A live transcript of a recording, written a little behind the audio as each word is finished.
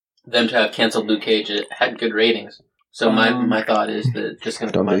them to have canceled Luke Cage. It had good ratings. So my thought is that just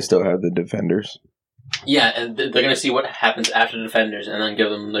going to... Don't they still have the Defenders? Yeah, and they're going to see what happens after the Defenders and then give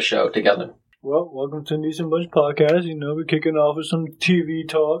them the show together. Well, welcome to News and Bunch Podcast. You know, we're kicking off with some TV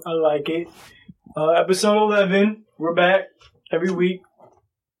talk. I like it. Episode 11. We're back every week.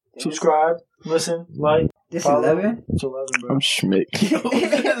 Subscribe, listen, like. This follow. 11? It's 11, bro. I'm Schmidt. That's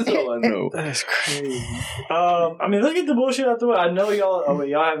all I know. That's crazy. I mean, look at the bullshit out the way. I know y'all. Oh wait,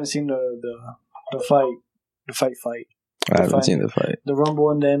 y'all haven't seen the fight. The fight. I haven't seen the fight. The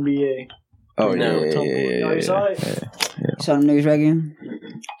Rumble in the NBA. Oh, No. yeah. You saw it? So them niggas reckon?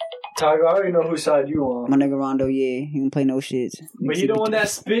 Tiger, I already know whose side you on. My nigga Rondo, yeah. He don't play no shit. But he the one that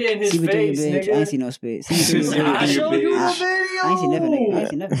spit in his CP3 face, bitch. nigga. I ain't seen no spit. CP3 I bitch. showed you the I video. ain't seen nothing, nigga.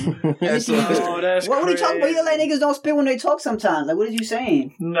 I ain't seen nothing. Oh, that's What are you talking about? crazy. You like niggas don't spit when they talk sometimes. Like, what is you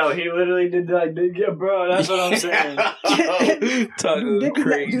saying? No, he literally did that. Yeah, bro, that's what I'm saying. Talking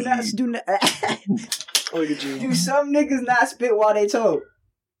crazy. Do not. Look at you. Do some niggas not spit while they talk?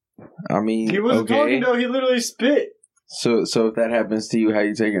 I mean, He wasn't talking though. He literally spit. So if that happens to you, how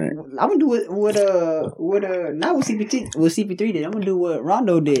you taking it? I'm gonna do it with not with CP3. What CP3 did. I'm gonna do what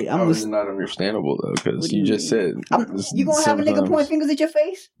Rondo did. It's not understandable though, because you just said you gonna have a nigga point fingers at your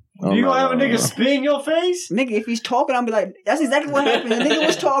face? You gonna have a nigga spit in your face? Nigga, if he's talking, I'll be like, that's exactly what happened. The nigga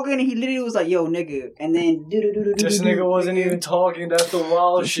was talking and he literally was like, yo, nigga. And then This nigga wasn't even talking. That's the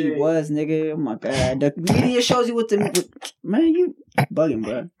wild shit. He was, nigga. Oh my god. The media shows you what the man, you bugging,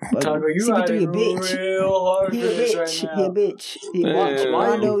 bro. Tiger, you CP3 riding a bitch. real hard He for a this bitch. right He a now. bitch. He watch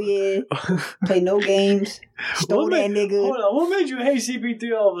Rondo, yeah. Play no games. Stole that nigga. Hold on. What made you hate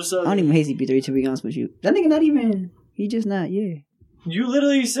CP3 all of a sudden? I don't even hate CP3 to be honest with you. That nigga not even. He just not. Yeah. You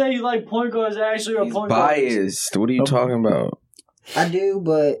literally say you like point guards actually or He's point guards. biased. What are you talking about? I do,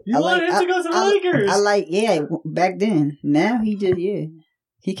 but You I wanted him to go to the Lakers. I like, yeah, back then. Now he just, yeah,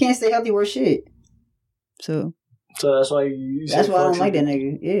 he can't stay healthy or shit. So that's why you. that's why I don't like that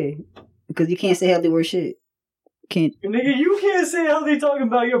nigga. Yeah, because you can't stay healthy or shit. Can't. Nigga, you can't say healthy talking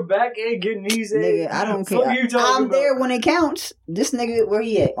about your back ache, getting knees ache. Nigga, I don't Fuck care. you talking I'm about? there when it counts. This nigga, where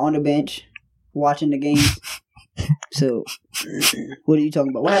he at? On the bench, watching the game. So, what are you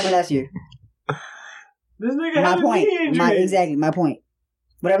talking about? What happened last year? This nigga My had a point. knee injury. Exactly, my point.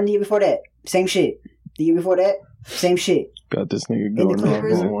 What happened the year before that? Same shit. The year before that? Same shit. Got this nigga In the going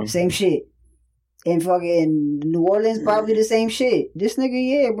Clippers? on one. Same shit. In fucking New Orleans, probably the same shit. This nigga,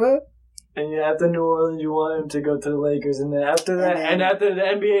 yeah, bro. And after New Orleans, you want him to go to the Lakers, and then after that, and after the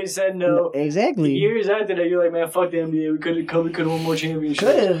NBA said no, Exactly. years after that, you're like, man, fuck the NBA. We could have won more championships.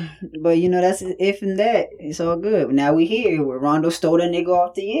 Could have, but you know that's if and that. It's all good. Now we here where Rondo stole that nigga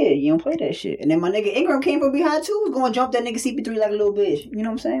off the year. You don't play that shit. And then my nigga Ingram came from behind too. Was going to jump that nigga CP3 like a little bitch. You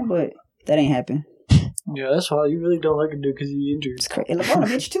know what I'm saying? But that ain't happen. Yeah, that's why you really don't like a dude because he's injured. It's crazy. And LeBron a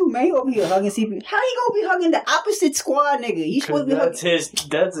bitch too, man. He over here hugging CP. How he gonna be hugging the opposite squad, nigga? He supposed to be hugging.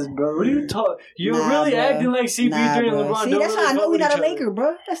 That's his bro. What are you talking? You're really bruh. acting like CP3 and bruh. LeBron. See, don't that's really how I know fuck he not a with each Laker,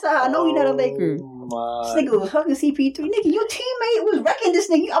 bro. That's how I know he not a Laker. My. This nigga was hugging CP3. Nigga, your teammate was wrecking this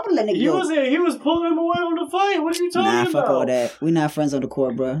nigga. I'm gonna let nigga He go. was pulling him away from the fight. What are you talking Nah, about? fuck all that. We not friends on the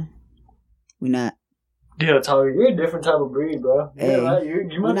court, bro. We not. Yeah, Tyler, you're a different type of breed, bro. Hey, yeah, like,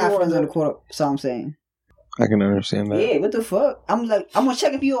 we might not be friends one on the court. That's all I'm saying. I can understand that. Yeah, what the fuck? I'm like, I'm gonna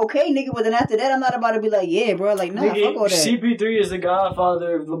check if you okay, nigga. But then after that, I'm not about to be like, yeah, bro. Like, nah, Nigga, fuck all that. CP3 is the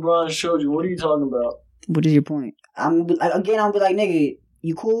godfather of LeBron showed you. What are you talking about? What is your point? I'm gonna be like, nigga,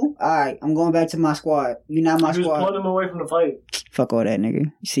 you cool? All right, I'm going back to my squad. You not my He was squad. pulling him away from the fight. Fuck all that, nigga.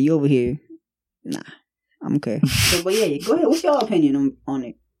 You see, you over here. Nah, I'm okay. But yeah, go ahead. What's your opinion on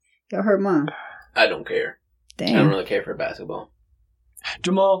it? Y'all heard mine. I don't care. I don't Damn. really care for basketball.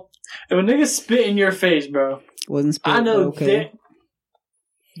 Jamal, if a nigga spit in your face, bro, Wasn't spit, I know okay. that.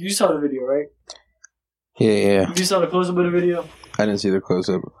 You saw the video, right? Yeah. You saw the close-up of the video? I didn't see the close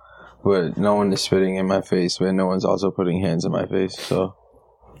up, but no one is spitting in my face, but no one's also putting hands in my face. So,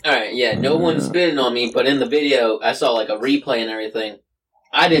 Alright, yeah, no one's spitting on me, but in the video, I saw like a replay and everything.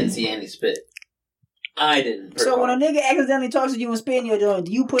 I didn't see any spit. I didn't. So when a nigga accidentally talks to you and spit in your door,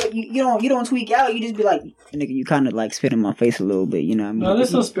 do you put you don't tweak out? You just be like, nigga, you kind of like spit in my face a little bit. You know what I mean? No,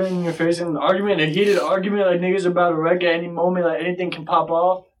 there's no spitting in your face. In an argument, a heated argument, like niggas are about to wreck at any moment, like anything can pop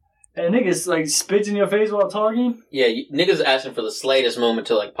off. And niggas like spits in your face while talking. Yeah, niggas asking for the slightest moment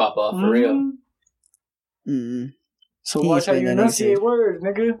to like pop off for real. Mm-hmm. So He watch how spit you in that nigga's enunciate face. words,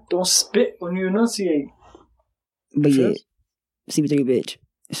 nigga. Don't spit when you enunciate. But yeah, Sure. CP3 bitch.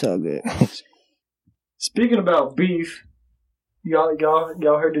 It's all good. Speaking about beef, y'all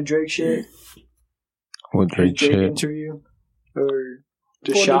heard the Drake shit? what Drake shit? interview or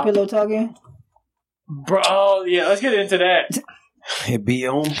the 40 shop? pillow talking. Bro, yeah, let's get into that. It be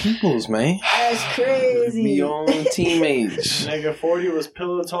your own peoples, man. That's crazy. It be your own teammates. Nigga, 40 was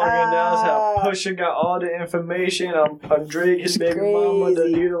pillow talking. That's how Pusha got all the information on Drake, his baby mama, the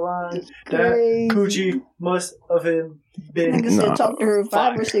uterine. That coochie must have been. Nigga said talk to her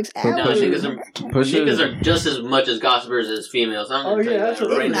 5 or 6 hours. No, niggas are just as much as gossipers as females. That's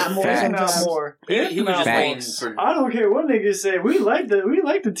what right not more. Not more. He was just waiting for. I don't care what niggas say. We like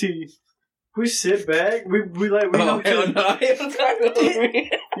the tea. We sit back. We help. Hell no! Yeah,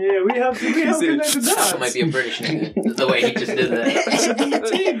 we help connect the dots. That might be a British nigga. The way he just did that.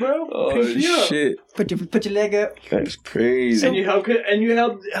 Tea, bro. Oh shit! Put your leg up. That's crazy. And you help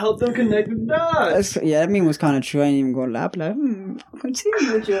them connect the dots. That meme was kind of true. I ain't even gonna lie. Like,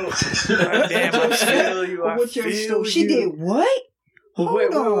 continue with your. Damn, I feel you. With your story. She did what?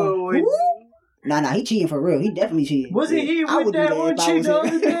 Wait. Who? Nah, he cheating for real. He definitely cheating. Wasn't he with that one chick the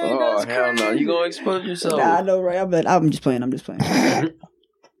other day? Oh, hell no. You gonna expose yourself? Nah, I know, right? I'm just playing.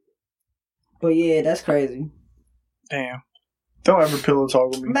 But yeah, that's crazy. Damn. Don't ever pillow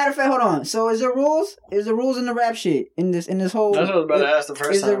talk with me. Matter of fact, hold on. So is there rules? Is there rules in the rap shit? In this whole... That's what I was about to ask the first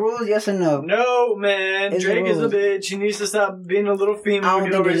time. Is there rules? Yes or no? No, man. Drake is a bitch. He needs to stop being a little female. I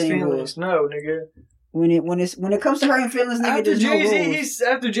don't think his there's any feelings. rules. No, nigga. When it comes to hurting feelings, nigga, there's no rules.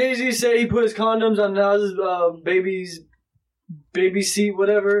 After Jay-Z said he put his condoms on Nas's baby seat,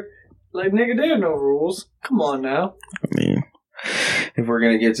 whatever, like, nigga, there are no rules. Come on now. I mean, if we're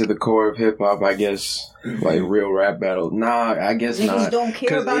gonna get to the core of hip hop, I guess like real rap battle. Nah, I guess niggas not. Niggas don't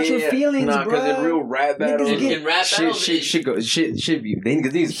care about your feelings, nah, bro. Because in real rap battles, in rap battles, shit be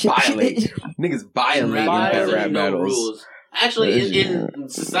niggas violate. Niggas violate rap battles. Rules. Actually, in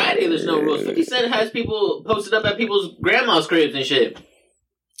society, there's no rules. 50 Cent has people posted up at people's grandma's cribs and shit.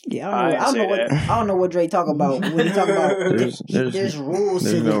 Yeah, I don't know what Dre talk about when he talk about there's rules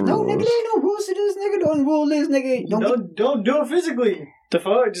to this. No, nigga, there ain't no rules to this. Nigga, don't rule this. Nigga, don't do it physically. The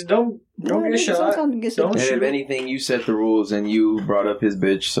fuck, just don't get shot. And if anything, you set the rules and you brought up his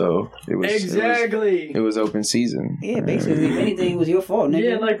bitch, so it was exactly. It was open season. Yeah, basically, if anything, it was your fault,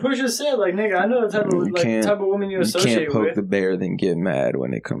 nigga. Yeah, like Pusha said, like nigga, I know the type of woman you associate with. You can't poke the bear, then get mad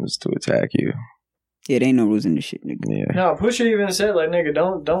when it comes to attack you. Yeah, there ain't no rules in this shit, nigga. Yeah. No, Pusha even said, like, nigga,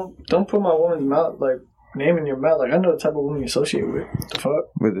 don't put my woman's mouth, like, name in your mouth. Like, I know the type of woman you associate with. The fuck?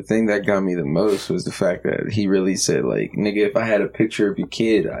 But the thing that got me the most was the fact that he really said, like, nigga, if I had a picture of your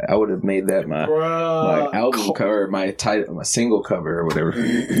kid, I would have made that my album cover, my single cover or whatever.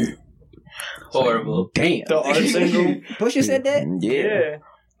 Horrible. Damn. The art single. Pusha said that? Yeah.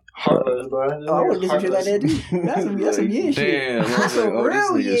 Heartless, bro. I would listen to like that, dude. That's some yeah shit. Damn. That's some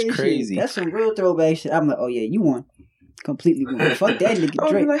real yeah crazy. Shit. That's some real throwback shit. I'm like, oh yeah, you won. Completely won. Fuck that nigga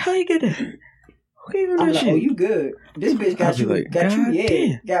Drake. I'm like, how you get that? Okay, I'm like, oh, you good. This bitch got you, like,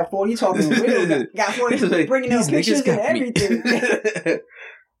 yeah. Got 40 talking real. Got 40 like, bringing up pictures and everything.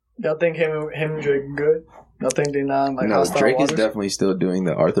 Y'all think him and Drake good? Y'all think they not like no, Drake waters? Is definitely still doing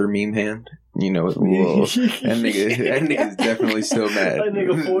the Arthur meme hand. You know, that nigga's definitely still mad. That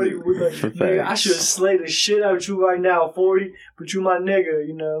nigga 40 was like, nigga, I should slay the shit out of you right now, 40, but you my nigga,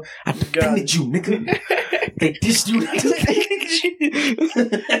 you know. I defended you, nigga. They dissed you. Hey,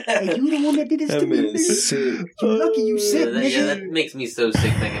 you the one that did this to me, nigga. Sick. You lucky you sick, nigga. Yeah, that makes me so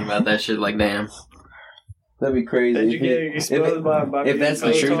sick thinking about that shit. Like, damn. That'd be crazy. If that's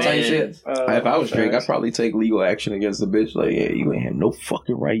the true type shit, if I was Drake, I'd probably take legal action against the bitch. Like, yeah, you ain't have no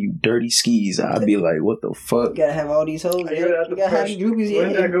fucking right, you dirty skis. I'd be like, what the fuck? You gotta have all these hoes. You gotta have these groupies.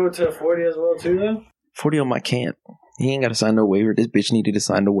 Wouldn't that go to 40 as well, too, then? 40 on my camp. He ain't gotta sign no waiver. This bitch needed to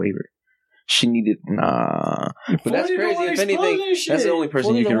sign the waiver. She needed, nah. But that's crazy. If anything, that's the only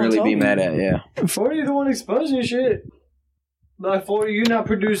person you can really be mad at, yeah. 40 the one exposing shit. Like 40, you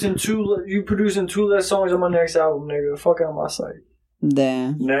producing two less songs on my next album, nigga. Fuck out my site.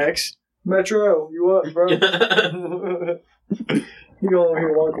 Damn. Next. Metro, you up, bro? You gonna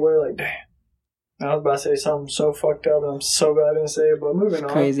hear walk away like, damn. I was about to say something so fucked up, and I'm so glad I didn't say it, but moving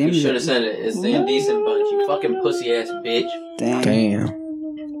on. Crazy. You should have said it. It's the indecent bunch, you fucking pussy ass bitch. Damn.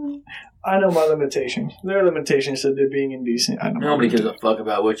 I know my limitations. There are limitations to being indecent. I know. Nobody gives a fuck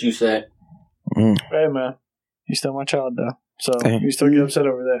about what you say. Hey, man. You still my child, though. So, you still get upset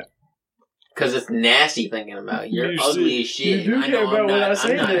over that. Because it's nasty thinking about it. You're ugly as shit. You do care about what I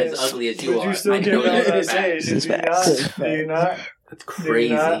say. I'm not as ugly as you are. But you still care about what I say. Do you not? That's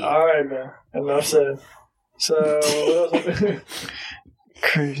crazy. Alright, man. Enough said. So, what else?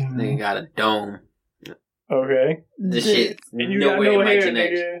 Crazy. Nigga got a dome. Okay. This shit and you got no hair,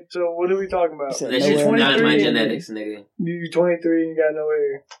 nigga. So what are we talking about? That shit's not in my genetics, nigga. You 23 and you got no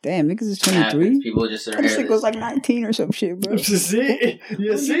hair. Damn, niggas is 23. People just are hairless. This shit was like 19 or some shit, bro. You see?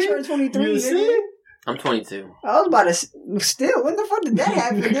 You see? You turned 23, you nigga. see? I'm 22. I was about to still. When the fuck did that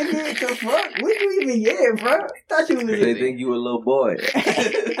happen, nigga? The fuck? When you even get, bro? I thought you was. They think you a little boy.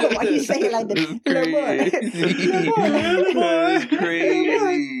 Why you say it like that? Little boy. Little boy. That's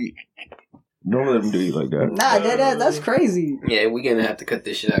crazy. Don't let them do you like that. Nah, that's crazy. Yeah, we're gonna have to cut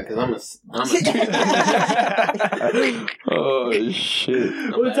this shit out because I'm a Oh shit!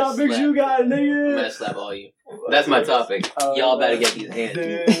 What topics you got, nigga? I'm gonna slap all you. That's my topic. Y'all better get these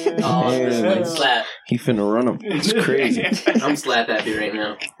hands. Oh, just like slap. He finna run him. It's crazy. I'm slap happy right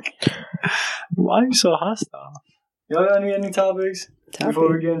now. Why are you so hostile? Y'all got any topics?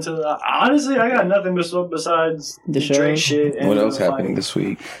 Before we get into that, honestly, I got nothing besides the Drake shit. And what else happened this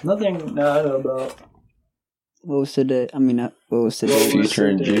week? Nothing that I know about. What was today? I mean, what was today? Future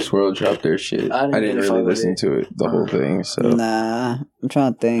and Juice WRLD dropped their shit. I didn't really listen to it, the whole thing. So nah, I'm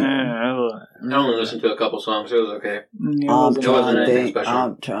trying to think. I only listened to a couple songs. It was okay. I'm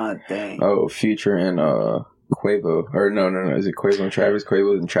trying to think. Oh, Future and Quavo, or no, is it Quavo and Travis?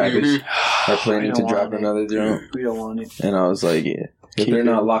 Quavo and Travis are planning to drop another joint. We don't want it. And I was like, yeah. If they're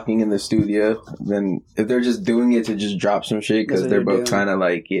not locking in the studio, then if they're just doing it to just drop some shit because they're both kind of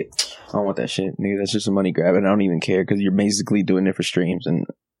like, yeah, I don't want that shit, nigga. That's just a money grab, and I don't even care because you're basically doing it for streams and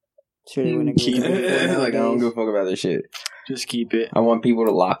keep it. Like I don't give a fuck about this shit. Just keep it. I want people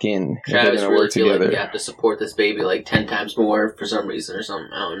to lock in. Travis really feel together. Like you have to support this baby like 10 times more for some reason or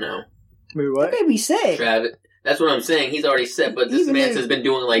something. I don't know. Wait, what? Baby said. Travis. That's what I'm saying. He's already set, but this man has been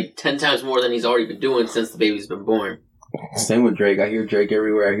doing like 10 times more than he's already been doing since the baby's been born. Same with Drake. I hear Drake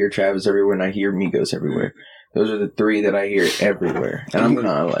everywhere. I hear Travis everywhere, and I hear Migos everywhere. Those are the three that I hear everywhere. And I'm kind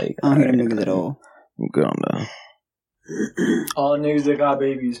of like, I don't hear them niggas at all. I'm good on that. All niggas that got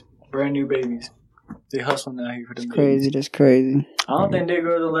babies, brand new babies, they hustling out here for them. Crazy, that's crazy. I don't think they're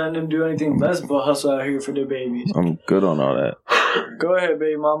going to let them do anything less but hustle out here for their babies. I'm good on all that. Go ahead,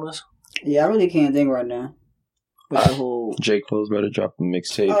 baby mamas. Yeah, I really can't think right now. With the whole J. Cole's about to drop a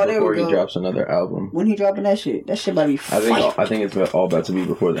mixtape before he drops another album. When he dropping that shit? That shit about to be I think it's all about to be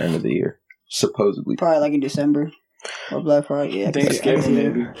before the end of the year. Supposedly. Probably like in December. Or Black Friday. Yeah, Thanksgiving,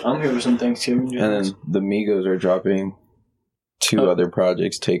 maybe. I'm here for some Thanksgiving. And then the Migos are dropping 2 other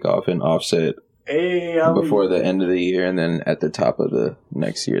projects, Takeoff and Offset, before the end of the year. And then at the top of the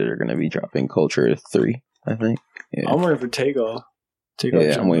next year, they're going to be dropping Culture 3, I think. Yeah. I'm waiting for Takeoff.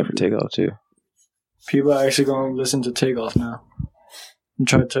 I'm waiting for Takeoff, too. People are actually going to listen to Takeoff now and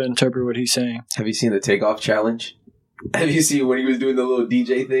try to interpret what he's saying. Have you seen the Takeoff challenge? Have you seen when he was doing the little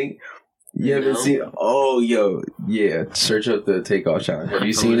DJ thing? You haven't seen? Oh, yo, yeah. Search up the Takeoff challenge. Have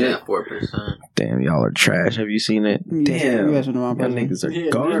you seen it? 4%. Damn, y'all are trash. Have you seen it? Damn, y'all niggas are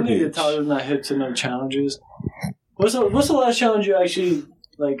garbage. This nigga Tyler's not hip to no challenges. What's the last challenge you actually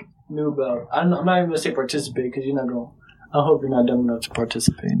knew about? I'm not even gonna say participate because you're not going. I hope you're not dumb enough to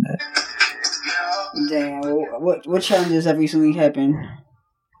participate in that. Damn, what challenges have recently happened?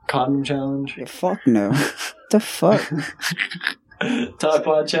 Condom challenge? Yeah, fuck no. The fuck? Tide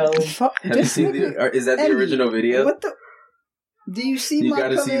Pod challenge? Fuck. Have you seen is that the original video? What the? Do you see you my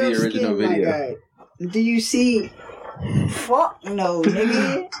gotta see the original video. Do you see? Fuck no,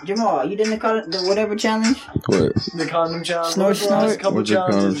 nigga. Jamal, you didn't the whatever challenge? What? The condom challenge. Snort. What's the condom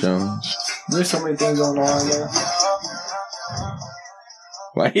challenge? There's so many things going on there.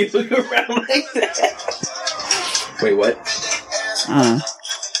 Why you look around like that? Wait, what?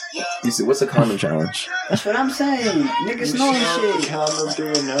 You see, what's a condom challenge? That's what I'm saying. Niggas know shit. Condom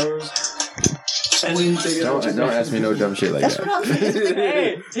through your nose. Don't ask me no dumb shit like That's that. What I'm saying.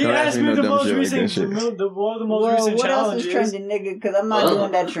 Hey, he asked me the most recent challenges. What else is trending, nigga? Because I'm not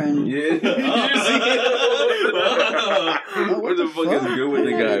doing that trend. Yeah. What the fuck is good with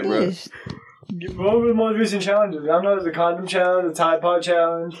the guy, bro? What were the most recent challenges? I know there's the condom challenge, the Tide Pod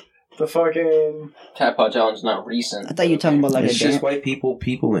challenge, the fucking Tide Pod challenge is not recent. I thought you were talking about it's just white people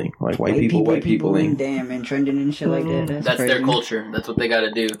peopling, like white peopling. Damn, and trending and shit like that. That's their culture. That's what they got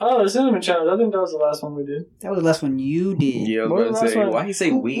to do. Oh, the cinnamon challenge. I think that was the last one we did. That was the last one you did. Yeah, I was about to say, why he say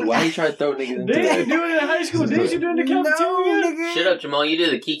we? Why he try to throw niggas into it? They do it in high school. Didn't you do it in the cafeteria? Nigga. Shut up, Jamal. You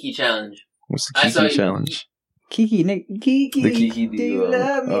did the Kiki challenge. What's the Kiki challenge? Kiki, nigga. Kiki. The Kiki do you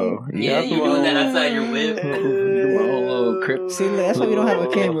love me? Oh, yeah, you doing that outside your whip. Little crip. See, that's why we don't have a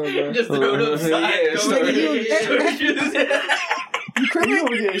camera, bro. Just throw it upside. You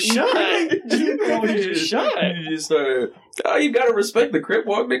gonna get shot. You gonna get shot. You just started. Oh, you gotta respect the crip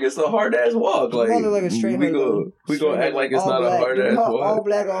walk, nigga. It's a hard ass walk. Like a straight we gonna act like it's not a hard ass walk. All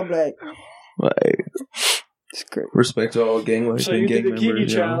black. Like. It's great. Respect to all gang members. So you did the Kiki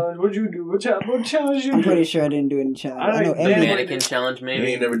challenge. What'd you do? What challenge you do? I'm pretty sure I didn't do any challenge. I know the mannequin challenge, maybe. You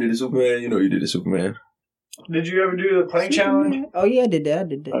ain't never did a Superman. You know you did a Superman. Did you ever do the plank challenge? Oh yeah, I did that.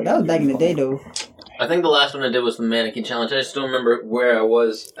 That was back in the day though. I think the last one I did was the mannequin challenge. I just don't remember where I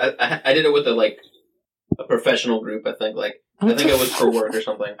was. I did it with a professional group. I think it was for work or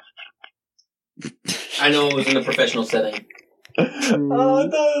something. I know it was in a professional setting. Oh, I thought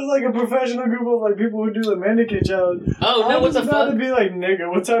it was like a professional group of like people who do the mannequin challenge. Oh no, what the fuck? To be like, nigga,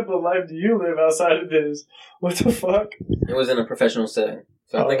 what type of life do you live outside of this? What the fuck? It was in a professional setting,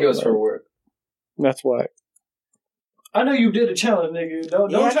 so I think it was for work. That's why. I know you did a challenge, nigga. Don't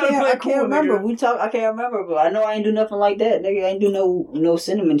try to play I can't remember. Nigga. I can't remember, but I know I ain't do nothing like that, nigga. I ain't do no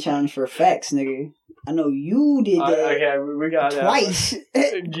cinnamon challenge for facts, nigga. I know you did that. Okay, we got that twice.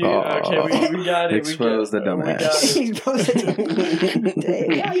 Yeah, okay, we got it. Expose the dumbass. Expose the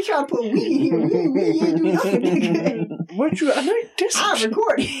Damn, you trying to put weed here? What you? I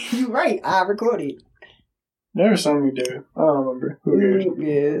recorded. You right. I recorded. There's something you do. I don't remember. Who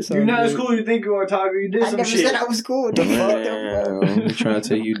cares? Yeah, you're not as cool as you think you are, Tiger. You did some shit. I never said I was cool. I'm trying to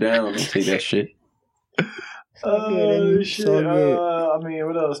take you down. Don't take that shit. Oh, shit. I mean,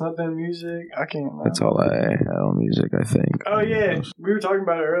 what else? Nothing music? I can't. That's all I had on music, I think. Oh, yeah. We were talking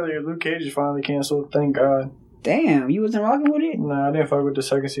about it earlier. Luke Cage is finally canceled. Thank God. Damn, you wasn't rocking with it? Nah, I didn't fuck with the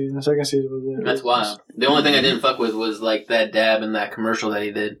second season. The second season was it. That's wild. The only thing I didn't fuck with was like that dab in that commercial that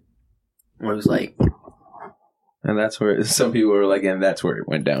he did. Where it was like... And that's where some people were like, and that's where it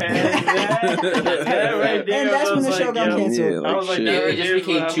went down. And that's when the show got canceled. Yeah, like I was like, it just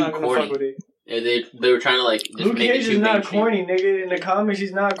became too corny. They were trying to like just Luke make Cage it too is not mainstream. corny, nigga. In the comics,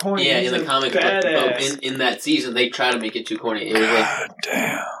 he's not corny. Yeah, he's in the comics, but in that season, they try to make it too corny. It was like,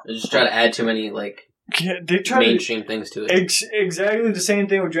 damn. They just try to add too many like they try mainstream things to it. Exactly the same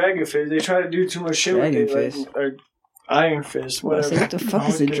thing with Dragon Fist. They try to do too much shit with it, like Iron Fist, whatever. What the fuck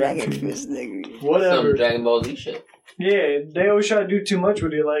is a Dragon Fist, nigga? Whatever. Some Dragon Ball Z shit. Yeah, they always try to do too much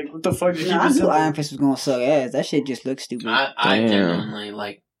with it. Like, what the fuck? I knew Iron Fist was gonna suck ass. That shit just looks stupid. I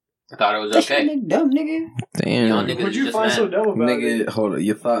genuinely I thought it was that okay. That shit dumb, nigga. Damn. What'd you find so dumb about it? Hold on.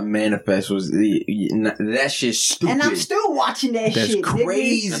 You thought Manifest was... that shit's stupid. And I'm still watching that That's shit,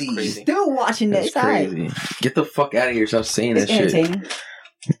 crazy. That's crazy. Still watching that. That's crazy. Get the fuck out of here. Stop saying that shit. Entertaining.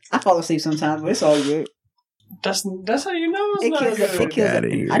 I fall asleep sometimes, but it's all good. That's how you know it's it not kills good. It kills out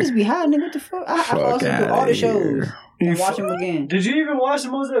of here. I just be high, nigga. What the fuck? I fall asleep with all the shows. And watch them again. Did you even watch the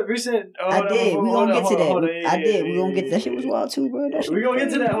most recent? I did. We gonna get to that. I did. We gonna get to that. Shit was wild too, bro. We gonna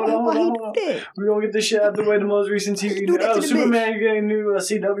get to that. Hold on. We gonna get this shit out the way. The most recent TV. Superman, you're getting a new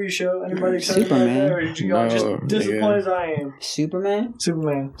CW show. Anybody excited about that? Or did you go just disappointed as I am? Superman. So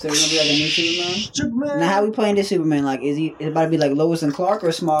it's gonna be like a new Superman. Superman. Now how we playing this Superman? Like, is it about to be like Lois and Clark or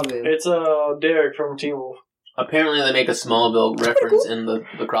Smallville? It's Derek from Teen Wolf. Apparently, they make a Smallville reference in the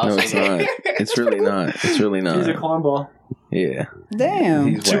crossover. No, it's not. It's really not. It's really not. He's a cornball. Yeah. Damn.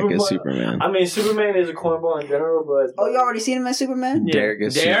 He's whack as Superman. I mean, Superman is a cornball in general, but... Oh, you already seen him as Superman? Yeah. Derek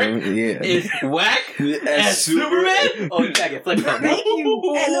is Superman. Yeah. Is whack as Superman? Oh, you gotta get flipped on. Thank you.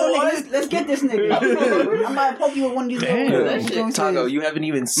 Hey, no, nigga, let's get this nigga. I'm about to poke you with one of these little... Taco, you haven't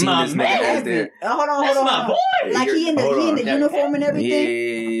even seen this nigga as there. Hold on. My boy. Like he in the uniform and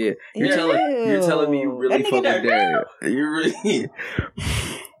everything? Yeah. You're telling me you really fuck with Derek. You really...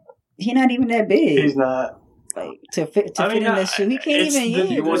 He's not even that big. He's not. Like to fit in that suit, he can't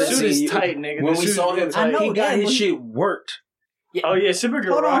even. The suit is tight, nigga. When we saw him, he got his shit worked. Yeah. Oh yeah,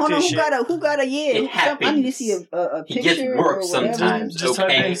 Supergirl. Hold on. Who got a It happens. I need to see a picture. He gets work sometimes. Just type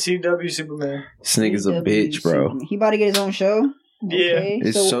in CW Superman. This nigga's a bitch, bro. He about to get his own show. Yeah,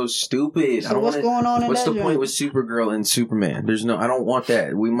 it's so stupid. So what's going on? What's the point with Supergirl and Superman? There's no. I don't want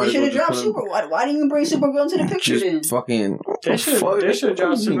that. We might. They should have dropped Supergirl. Why didn't you bring Supergirl into the picture? Just fucking. They should drop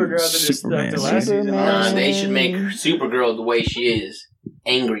Supergirl to the last season. Nah, they should make Supergirl the way she is,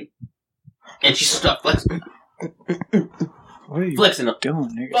 angry, and she's stuck flexing. What are you flexing up?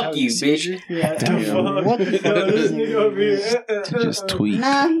 Doing, nigga? Fuck you, bitch. Yeah, what the fuck is this nigga over here? Just tweet.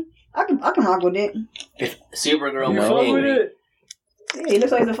 Nah, I can rock with it. If Supergirl was angry. Yeah, he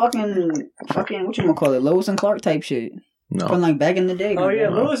looks like the fucking what you gonna call it, Lois and Clark type shit. No, from like back in the day. Oh yeah,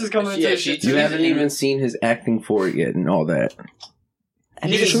 Lois is coming into shit. You haven't even seen his acting for it yet, and all that.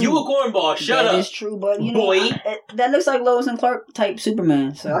 Nigga, you a cornball. Shut up. That is true, but you know, that looks like Lois and Clark type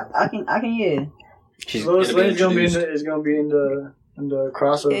Superman. So I can yeah. Lois Lane's gonna be in the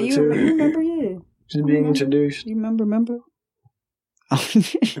crossover too. You remember? Yeah, she's being introduced. You remember?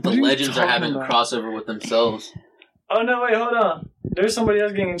 The Legends are having a crossover with themselves. Oh no! Wait, hold on. There's somebody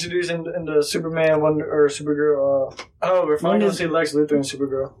else getting introduced in the Superman one or Supergirl. We're finally gonna see Lex Luthor and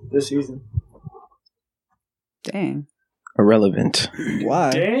Supergirl this season. Damn. Irrelevant.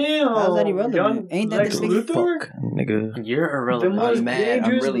 Why? Damn. How's that irrelevant? Ain't that Lex the big Luthor? Fuck, nigga. You're irrelevant. I'm mad.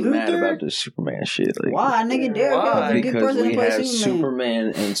 I'm really mad about this Superman shit. Like, why, nigga? Derek is a good person to play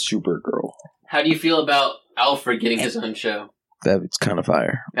Superman and Supergirl. How do you feel about Alfred getting his own show? That's kind of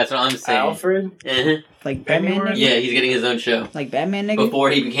fire. That's what I'm saying. Alfred? Uh-huh. Like Batman nigga? Yeah, he's getting his own show. Like Batman nigga? Before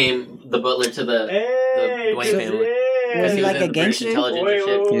he became the butler to the Dwayne family. Was he was like in a the British gangster? intelligence and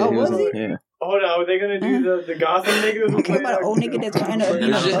shit. Yeah, Oh, he was he? Yeah. Hold on, are they gonna do the Gotham nigga? Who Okay, about an old nigga that's gonna end up No,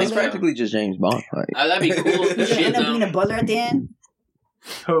 being no, a no, It's butler? practically just James Bond. Like. That'd be cool as He's gonna shit, end up being a though. butler at the end?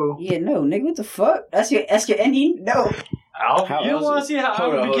 Who? Yeah, no, nigga, what the fuck? That's your ending? No. Alfred? You don't want to see how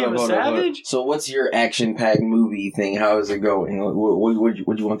Alfred became a savage? So what's your action-packed movie thing? How is it going? What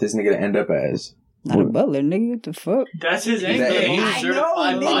would you want this nigga to end up as? Not a butler, nigga, what the fuck? That's his He's aim. a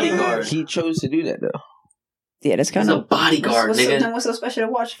certified bodyguard. He chose to do that, though. Yeah, that's kind He's of a bodyguard, nigga. What's so special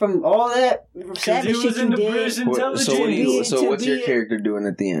to watch from all that savage he shit was in you the did? British intelligence. So what's your character doing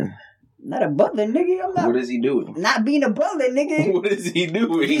at the end? Not a butler, nigga. I'm not. What is he doing? Not being a butler, nigga. What is he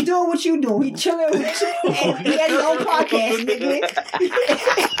doing? He doing what you do. He chilling with you. And he has his own podcast, nigga.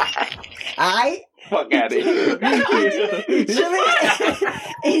 Alright? Fuck out of here. He chilling.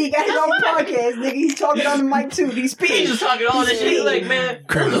 And he got his own podcast, nigga. He's talking on the mic too. He's speaking. He's just talking all this shit. He's like, man,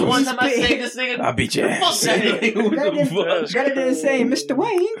 the one time I saved this nigga, I'll beat your ass. fuck that nigga. Better than saying, Mr.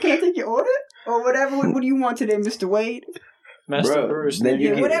 Wayne, can I take your order? Or whatever. What do you want today, Mr. Wade? Master Bruh, Bruce, then nigga.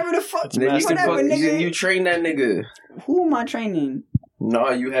 you Yeah, whatever the fuck. Then you, Whatever, nigga. you train that nigga. Who am I training? No,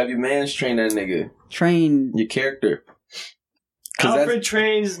 you have your mans train that nigga. Train. Your character. Alfred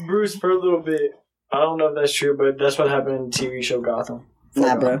trains Bruce for a little bit. I don't know if that's true, but that's what happened in the TV show Gotham.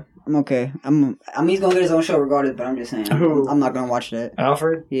 Nah, bro. I'm okay. I mean, he's gonna get his own show regardless, but I'm just saying. Who? I'm not gonna watch that.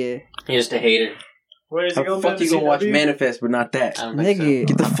 Alfred? Yeah. He's just a hater. Where is he How going the fuck to you gonna watch CW? Manifest but not that? I don't think Nigga.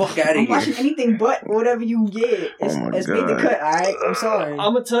 Get the fuck out I'm of watching here. anything but whatever you get. It's, Oh my it's made the God. cut, alright? I'm sorry.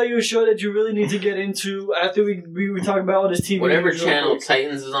 I'm gonna tell you a show that you really need to get into after we talk about all this TV. Whatever news real channel quick.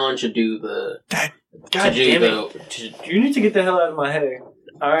 Titans is on should do the. God should do damn it! the- You need to get the hell out of my head.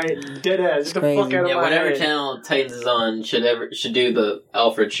 Alright? Dead ass. Get the Crazy. fuck out of Yeah, my whatever head. channel Titans is on should do the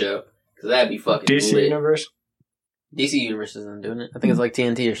Alfred show. Because that'd be fucking DC lit. Universe. DC Universe isn't doing it. I think it's like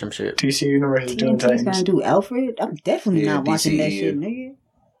TNT or some shit. DC Universe is doing TNT's Titans. gonna do Alfred? I'm definitely Yeah, not watching that DC, shit, nigga.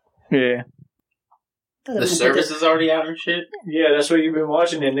 Yeah. The service is already out and shit. Yeah, that's where you've been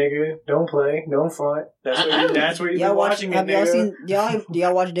watching it, nigga. Don't play. Don't front. That's where you've been watching it, Have y'all nigga. seen? Do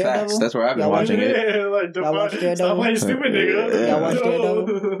y'all watch Facts. Daredevil? That's where I've been Y'all watching it. Yeah, like, Y'all watch Daredevil? Stop playing stupid, nigga. Yeah. Y'all watch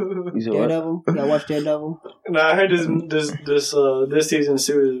Daredevil? You said what? Daredevil? Y'all watch Daredevil? Nah, I heard this season's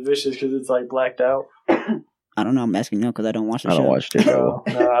series is vicious because it's like blacked out. I don't know. I'm asking you because I don't watch the I show. don't watch Daredevil.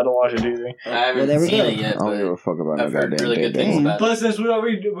 No, I don't watch it either. I haven't Well, there we seen go. it yet, I don't give but a fuck about no I've heard goddamn really good things Daredevil. about it. Plus, since we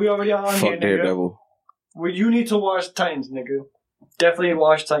already on here, Fuck nigga, Daredevil. well, you need to watch Titans, nigga. Definitely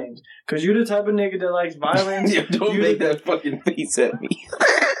watch Titans. Because you're the type of nigga that likes violence. Yo, don't You- make that fucking face at me.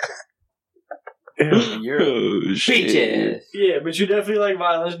 You're Oh, shit. bitch ass. Yeah, but you definitely like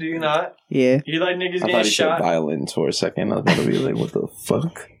violence, do you not? Yeah. You like niggas I thought getting he said shot? violence for a second. I was gonna be like, what the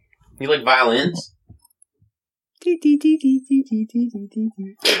fuck? You like violence? Yeah, okay,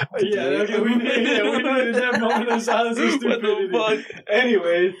 we needed that moment of silence and stupidity. What the fuck?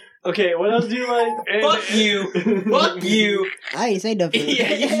 Anyway, okay, what else do you like? Fuck you. Fuck you. I ain't say nothing.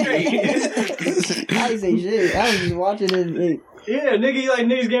 Yeah, you straight. I ain't say shit. I was just watching it. Yeah, nigga, you like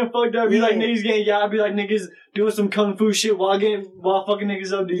niggas getting fucked up. You like Yeah. niggas getting y'all. Be like niggas doing some kung fu shit while fucking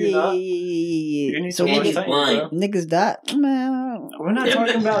niggas up. Do you not? Yeah. You need So to watch niggas Titans, blind. bro. Niggas die. Man, We're not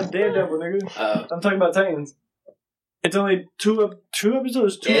talking about Daredevil, nigga. I'm talking about Titans. It's only two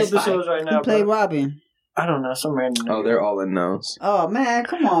episodes. Two Yeah, it's episodes right now. who played bro. Robin? I don't know, some random. Oh, nigga. they're all in those. Oh man,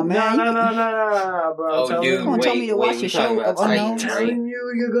 come on, man. No, bro. Oh, Tell dude, me. Come on, tell me to watch we the talking show about of Titans, Unknowns. right? Telling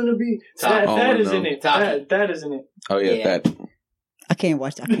you, you're gonna be. Top- That is no. in it. Top- That is in it. Oh yeah, Yeah. that. I can't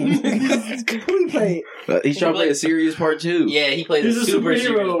watch that. I can't. Who he played? He's trying to play a serious part too. Yeah, he plays He's a a super superhero.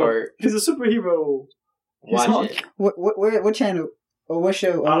 serious part. He's a superhero. Watch it. What channel? Or what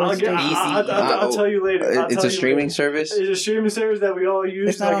show? Or I'll what station? I'll tell you later. I'll It's tell a you streaming later. service. It's a streaming service that we all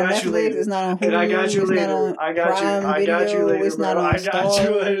use. It's not I on got you Netflix. later. It's not on Hulu. And I got you it's later. Not on I got you. Prime I got you Video, later, It's bro. not on I got Star. you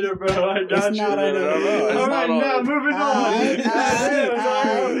later, bro. I got It's you not on later. it. All It's right, not now on- moving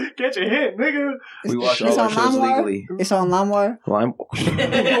on. Get your hit, nigga. We watch It's all our on shows LimeWire? legally. It's on LimeWire. Lime. Oh,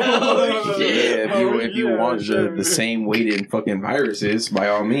 Yeah, shit. if you want the same weighted fucking viruses, by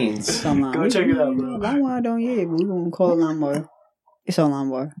all means. It's on LimeWire. Go check it out, bro. LimeWire don't but we gonna call it LimeWire. It's on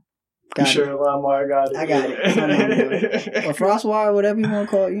LimeWire. I'm Got sure it. Lamar got it. I got it. It's on LimeWire. Or Frostwire, whatever you want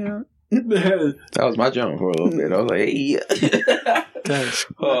to call it. You know. That was my jump for a little bit. I was like, hey. Thanks.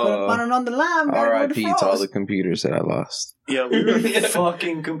 Find it on the line. Gotta go R.I.P. to to all Frost. the computers that I lost. Yeah, we were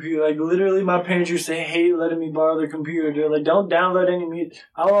fucking computer. Like, literally, my parents used to hate letting me borrow their computer. They're like, don't download any music.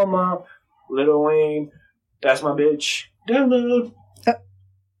 Hello, Mom. Lil Wayne. That's my bitch. Download.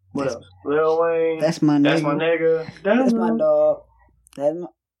 What else? Lil Wayne. That's my nigga. That's my nigga. That's my dog. That's my,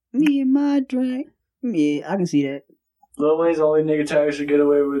 me and my drink. Yeah, I can see that. Lil Wayne's the only nigga to actually get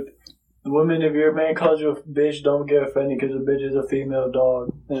away with. Women, if your man calls you a bitch, don't get offended because a bitch is a female dog.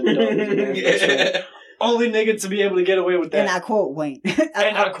 And a dog is a man. Yeah. Only nigga to be able to get away with that. And I quote Wayne.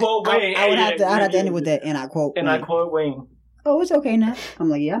 I quote Wayne. I would have to end it with that. And I quote Wayne. I quote Wayne. Oh, it's okay now. I'm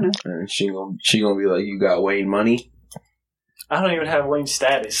like, yeah, I know. And she gonna be like, you got Wayne money? I don't even have Wayne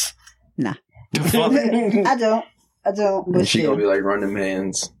status. Nah. I don't. But and she gonna be like, run them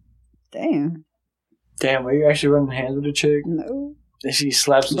hands. Damn, are you actually running hands with a chick? No. And she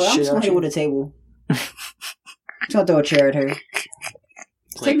slaps the shit out of you with a table. Just gonna throw a chair at her.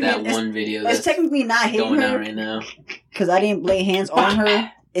 It's like that one video that's technically not hitting going her out right now. Because I didn't lay hands on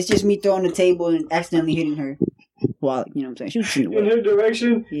her. It's just me throwing the table and accidentally hitting her. While, you know what I'm saying? She was in her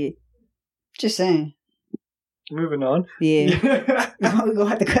direction? Yeah. Just saying. Moving on. Yeah. We're gonna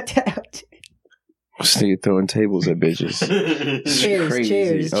have to cut that out. This nigga throwing tables at bitches.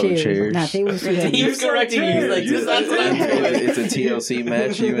 Chairs. Nah, tables. He was correcting you. He's like, that's what I'm doing. It's a TLC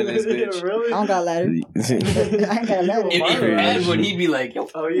match, you and this bitch. Yeah, really? I don't got a ladder. I ain't got a ladder. If he had one, he'd be like, yo,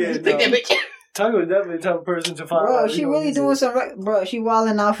 oh yeah, take that bitch. Taco was definitely the type of person to find. Bro, she really doing some. Bro, she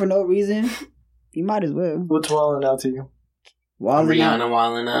wilding out for no reason. You might as well. What's wilding out to you? Rihanna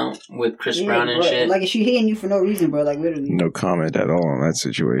wilding out with Chris Brown and shit. Like, she hitting you for no reason, bro. Like, literally. No comment at all on that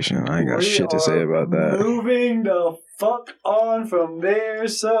situation. I ain't got shit to say about that. Moving the fuck on from there.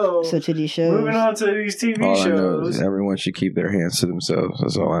 So to these shows. Moving on to these TV all shows. I know is everyone should keep their hands to themselves.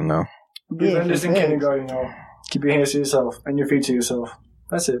 That's all I know. Be this in kindergarten, y'all. Keep your hands to yourself and your feet to yourself.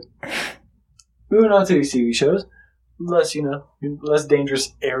 That's it. Moving on to these TV shows. Less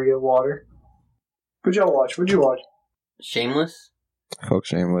dangerous area water. What'd y'all watch? What'd you watch? Shameless? Fuck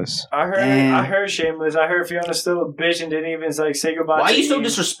Shameless. I heard Shameless. I heard Fiona's still a bitch and didn't even say goodbye. Why are you so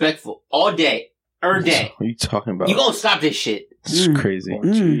disrespectful? All day. Every day. What are you talking about? You gonna stop this shit. This is crazy.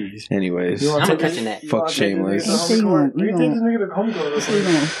 Anyways. I'm not catching that. Fuck Shameless. You think this nigga to home court? He's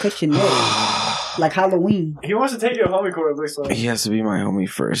gonna cut your neck. Like Halloween. He wants to take you to homie court, it looks like. He has to be my homie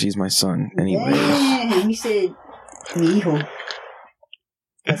first. He's my son. Anyways. Damn, he said, mi hijo.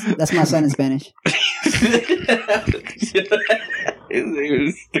 That's my son in Spanish. This nigga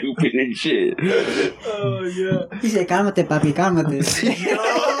is stupid and shit. Oh, yeah. He said, cálmate, papi, cálmate.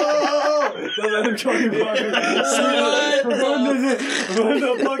 Don't let him try to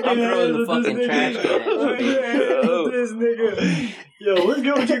Run the fucking trash can. This nigga. Yo, what's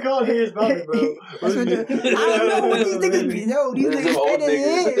good with you calling me his papi, bro? I don't know what these niggas be. Yo, these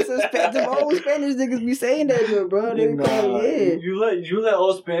niggas Spanish. Some old Spanish niggas be saying that, bro. They call it. You let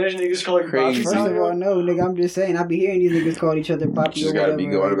old Spanish niggas call you Crazy. First of all, no, nigga. I'm just saying. I be hearing these niggas call each other papi. You just gotta be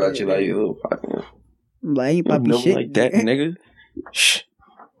going about you like you little papi. I'm like, ain't papi shit like that, nigga. Shh.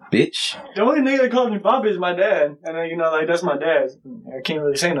 Bitch. The only nigga that calls me papi is my dad. And then, that's my dad. I can't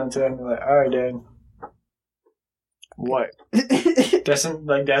really say nothing to him. I'm like, alright, dad. What? That's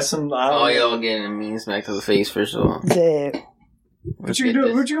some. Oh, y'all getting a mean smack to the face, first of all. Yeah. What you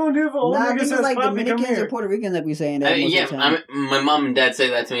gonna do for old niggas that's like papi, Dominicans or Puerto Ricans that be saying that. My mom and dad say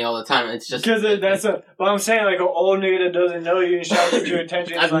that to me all the time. It's just because but I'm saying like an old nigga that doesn't know you and shout at your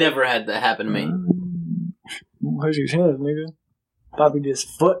attention. I've never had that happen to me. Where's your hands, nigga? Papi this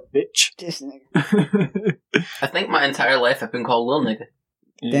foot, bitch. This nigga. I think my entire life I've been called Lil Nigga.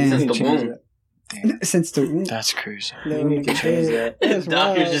 Damn. Since the womb. Since the womb. That's crazy. You need to change that. The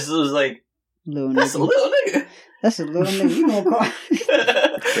doctor just was like, that's a little nigga. That's a little nigga. You gonna call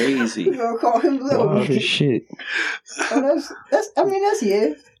crazy. You gonna call him little nigga. Shit. Oh, that's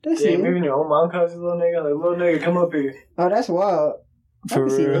yeah. That's yeah, maybe your own mom calls you little nigga. Like, little nigga, come up here. Oh, that's wild. I can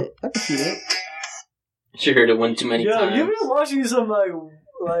see that. She heard it one too many times. Yo, you been watching some like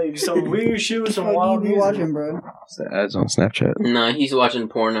some weird shit with some wild music. Watching, bro? It's the ads on Snapchat. No, he's watching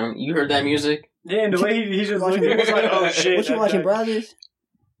porno. You heard that music? Yeah, and the way he just looked at it was like, oh shit. What you watching, Brothers?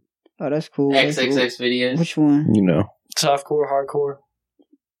 Oh, that's cool. XXX videos. Which one? You know. Softcore, hardcore.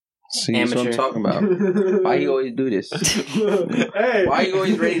 See, that's what I'm talking about. Why you always do this? Hey. Why you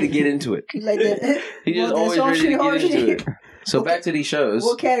always ready to get into it? Like that. He just always ready to get into it. So back to these shows.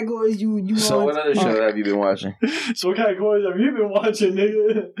 What categories you So what other show have you been watching? So what categories have you been watching,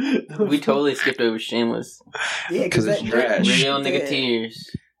 nigga? We totally skipped over Shameless. Yeah, because it's trash. Real nigga tears.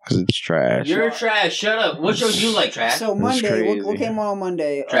 Because it's trash. You're trash. Shut up. What shows you like, trash? So Monday, what came on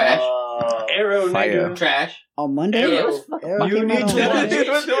Monday? Trash. Arrow, Fire. nigga. Trash. On Monday? Arrow. You need to watch.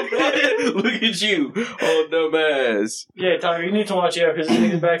 Look at you. Oh, dumbass. Yeah, Tommy, you need to watch Arrow because this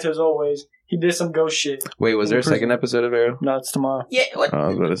nigga's back to his old ways. He did some ghost shit. Wait, was there a second episode of Arrow? No, it's tomorrow. Yeah. What? I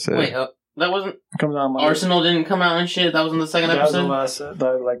was going to say. Wait, That wasn't. Comes out Arsenal didn't come out and shit. That was in the second episode.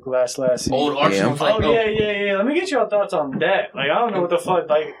 That was the last season. Old Arsenal. Yeah. Let me get your thoughts on that. Like, I don't know what the fuck.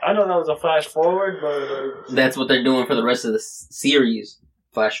 Like, I know that was a flash forward, but that's what they're doing for the rest of the series.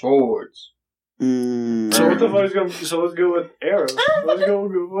 Flash forwards. So what the fuck is going? So let's go with Arrow. Let's go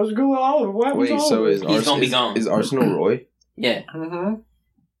with Oliver. What Wait, so he's gonna be gone? Is Arsenal Roy? Yeah. Mm-hmm.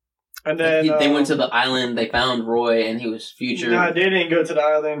 And then they went to the island. They found Roy, and he was future. Nah, they didn't go to the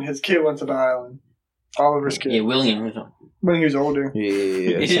island. His kid went to the island. Oliver's kid. Yeah, William. When he was older.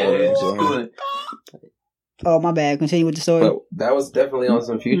 Yeah. Oh, my bad. Continue with the story. But that was definitely on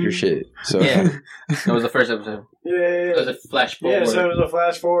some future shit. So yeah, that was the first episode. Yeah. It was a flash forward. Yeah, so it was a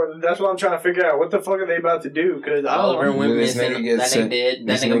flash forward. That's what I'm trying to figure out. What the fuck are they about to do? Because Oliver went missing. That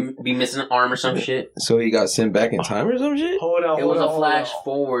nigga be missing an arm or some shit. So he got sent back in time or some shit? It was a flash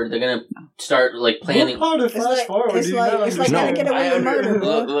forward. They're gonna start like planning. What part of flash forward? It's like gotta get away with murder,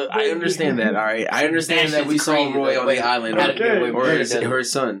 bro. Look, I understand that. All right, I understand that we saw Roy on the island or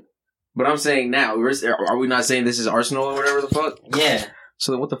his son. But I'm saying now, are we not saying this is Arsenal or whatever the fuck? Yeah.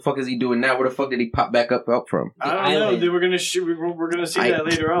 So then what the fuck is he doing now? Where the fuck did he pop back up from? I don't know. We're gonna see that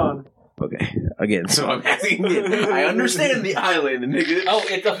later on. Okay. Again, so I'm asking again. I understand the island, nigga. Oh,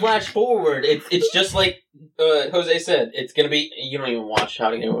 it's a flash forward. It's just like Jose said. It's gonna be. You don't even watch How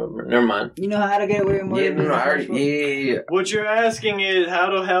to Get Away with Murder. Never mind. You know How to Get Away with Murder? Yeah. What you're asking is how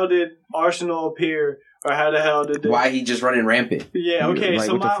the hell did Arsenal appear? Or how the hell did why he just running rampant? Yeah, okay. Like,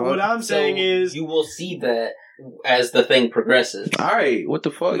 so what I'm saying is you will see that as the thing progresses. All right, what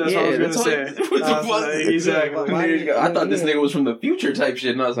the fuck? That's what I was gonna say. What the fuck? Exactly. I thought this nigga was from the future type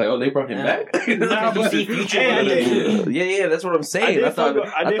shit, and I was like, oh, they brought him back. Yeah, that's what I'm saying. I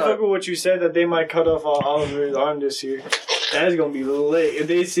did fuck with what you said that they might cut off Oliver's arm this year. That's gonna be lit. If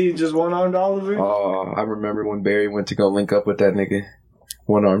they see just one-armed Oliver. Oh, I remember when Barry went to go link up with that nigga,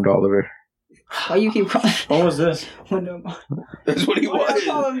 one-armed Oliver. Why you keep calling? What was this? That's what he was.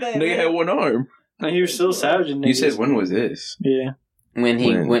 Nigga had one arm. And he was still savaging niggas. You said when was this? Yeah. When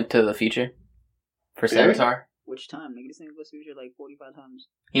he went to the future? For Savitar? Which time? Nigga, this nigga goes to the future like 45 times.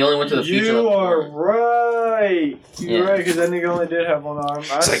 He only went to the future. You are right. You're right, because that nigga only did have one arm.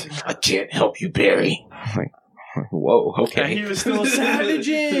 It's like, I can't help you, Barry. I'm like, whoa, okay. And he was still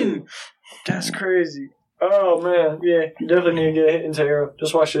savaging. That's crazy. Oh, man. Yeah, you definitely need to get a hit into Arrow.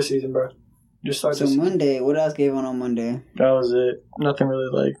 Just watch this season, bro. Just start so Monday, what else gave on Monday? That was it. Nothing really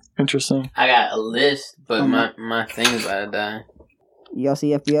like interesting. I got a list, but my thing's about to die. Y'all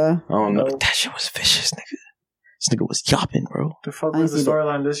see FBI? Oh no, that shit was vicious, nigga. This nigga was yopping, bro. The fuck was the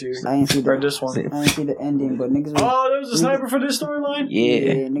storyline this year? I ain't see this one. I didn't see the ending, but niggas. There was a sniper for this storyline.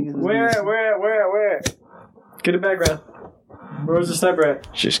 Yeah. Niggas. Where? Get a background. Where was the sniper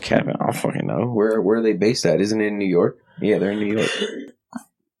at? Just capping. I don't fucking know. Where are they based at? Isn't it in New York? Yeah, they're in New York.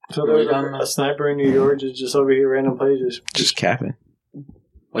 So there's a sniper in New York just over here, random places. Just capping.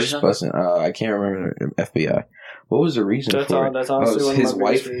 What's just busting. I can't remember the FBI. What was the reason for it? That's honestly his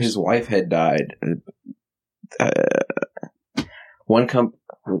wife. His wife had died. One am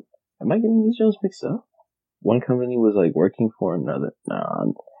I getting these shows mixed up? One company was like working for another. Nah,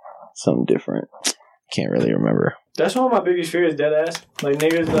 something different. Can't really remember. That's one of my biggest fears, deadass. Like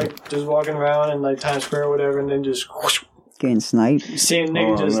niggas like just walking around in like Times Square or whatever, and then just whoosh, getting sniped. Seeing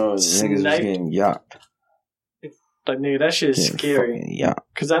niggas niggas just getting yapped. Like nigga, that shit is scary. Yeah.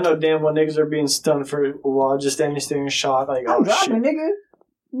 Cause I know damn well niggas are being stunned for a while, just standing still in shock. Like I'm dropping, nigga.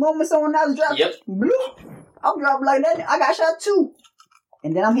 Moment someone else dropped. Yep. I'm dropping like that. I got shot too.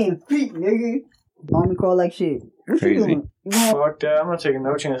 And then I'm hitting feet, nigga. Army crawl like shit. What you doing? Fuck that. I'm not taking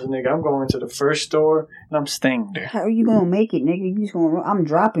no chances, nigga. I'm going to the first store and I'm staying there. How are you gonna make it, nigga? You just gonna run? I'm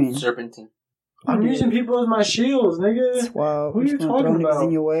dropping. Serpentine. I'm using people as my shields, nigga. Wow. Who are you talking about?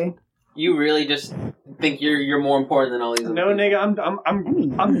 In your way? You really just think you're more important than all these other people. No, nigga,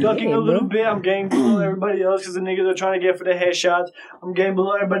 I'm ducking a little bit. I'm getting below everybody else because the niggas are trying to get for the headshots. I'm getting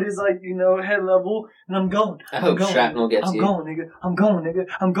below everybody's like, head level, and I'm going. I hope shrapnel gets you. I'm going, nigga.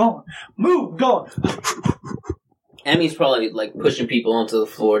 I'm going. Move, going. Emmy's probably like pushing people onto the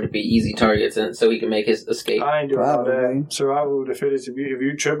floor to be easy targets, and so he can make his escape. I ain't doing all that. Survival of the fittest. If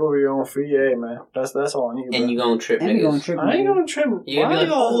you trip over your own feet, yeah, man, that's all I need. And you gonna trip, niggas. I ain't gonna trip. You gonna be like,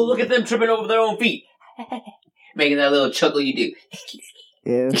 oh, look at them tripping over their own feet, making that little chuckle you do.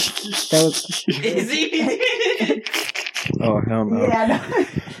 Yeah, that was. Is he? Oh hell no! Yeah,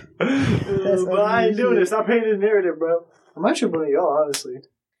 I know. But I ain't doing this. Stop painting this narrative, bro. I might trip on y'all, honestly.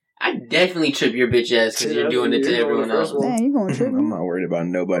 I definitely trip your bitch ass because you're doing it to everyone else. Man, you gonna trip me? I'm not worried about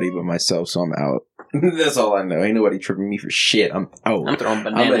nobody but myself, so I'm out. That's all I know. Ain't nobody tripping me for shit. I'm out. I'm throwing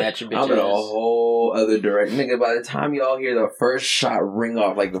banana at your bitch ass. I'm in a whole other direction. Nigga, by the time y'all hear the first shot ring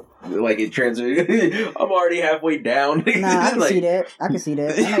off, like it transfers, I'm already halfway down. Nah, I can see that. I can see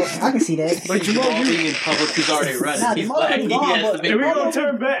that. I can see that. But Jamal being in public, he's already running. Nah, he's Jamal like, gone, and we're gonna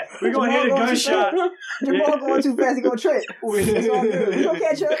turn back. We're gonna hit a gunshot. Jamal going too fast. He gonna trip. It's all good. He gonna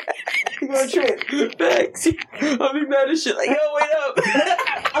catch up. He gonna trip. Facts. I'll be mad as shit. Like, yo, wait up.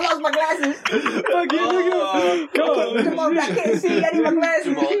 I lost my glasses. Fuck you, nigga. Come on. Jamal, I can't see. I need my glasses.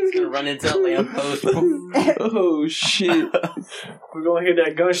 Jamal's gonna run into a lamppost. Oh shit. We're gonna hit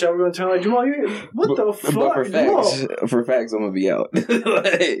that gunshot. We're gonna turn like, Jamal, what the fuck? But for facts, I'm gonna be out.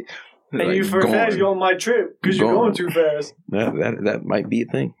 And you for fast, you on my trip because you're going too fast. That might be a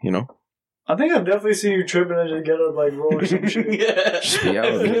thing, you know. I think I've definitely seen you tripping and just get up like rolling some shit. Yeah. Just be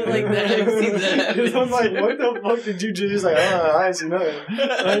out. Like that. I've seen that. I'm like, what the fuck did you do? Just like, I ain't seen nothing.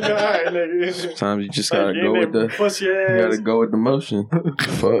 Like, all right, nigga. Sometimes you just gotta go with the. Bust your ass. You gotta go with the motion.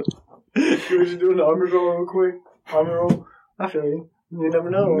 Fuck. You was just doing the army roll real quick. Army roll. I feel you. You never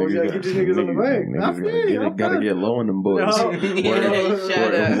know. We gotta get these niggas on the back. I feel you. Gotta get low on them boys.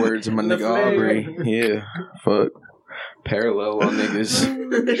 Words of my nigga Aubrey. Yeah. Fuck. Parallel on niggas.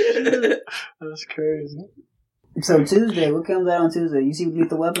 That's crazy. So Tuesday, what comes out on Tuesday? You see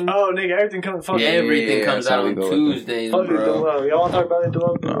Lethal Weapon? Oh, nigga, everything comes fucking. Everything comes out on Tuesdays, bro. Y'all want to talk about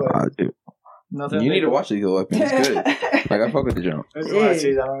Lethal Weapon? No, I do. Nothing. You need to watch Lethal Weapon. It's good. Like, I fuck with the jump. It's the last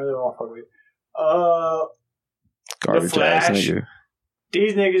season. I don't really want to fuck with it. Garbage ass nigga.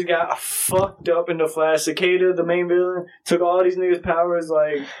 These niggas got fucked up in the Flash. Cicada, the main villain, took all these niggas' powers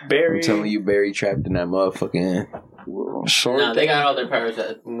like Barry. I'm telling you, Barry trapped in that motherfucking short. No, they got all their powers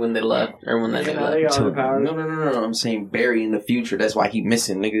when they left, or when they left. They got all their powers. No. I'm saying Barry in the future. That's why he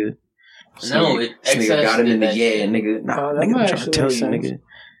missing, nigga. No, this nigga got him in the nigga. Nah, nigga, I'm trying to tell you, nigga.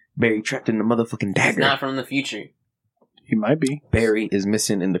 Barry trapped in the motherfucking dagger. It's not from the future. He might be. Barry is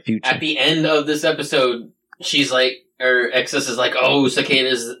missing in the future. At the end of this episode, she's like, or Excess is like, oh,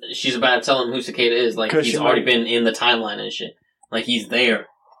 Cicada's, she's about to tell him who Cicada is. Like, he's already been in the timeline and shit. Like, he's there.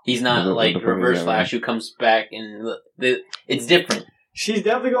 He's not like Reverse Flash who comes back and it's different. She's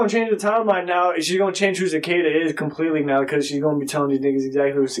definitely going to change the timeline now. She's going to change who Cicada is completely now because she's going to be telling these niggas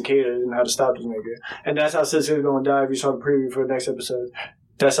exactly who Cicada is and how to stop this nigga. And that's how Cisco's going to die if you saw the preview for the next episode.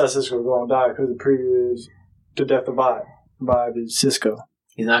 That's how Cisco's going to die because the preview is the death of Vibe. Vibe is Cisco.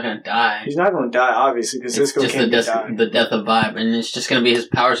 He's not going to die. He's not going to die, obviously, because Cisco can't die. The death of Vibe, and it's just going to be his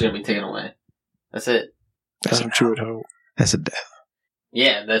powers going to be taken away. That's it. That's what you would hope. That's a death.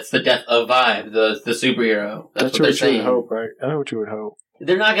 Yeah, that's the death of Vibe, the superhero. That's what they're saying. You would hope, right? That's what you would hope.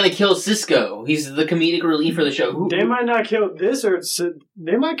 They're not going to kill Cisco. He's the comedic relief for the show. They might not kill this Earth.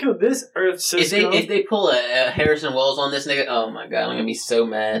 They might kill this Earth Cisco. If they pull a Harrison Wells on this nigga, oh my god, I'm going to be so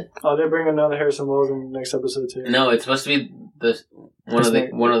mad. Oh, they're bringing another Harrison Wells in the next episode too. No, it's supposed to be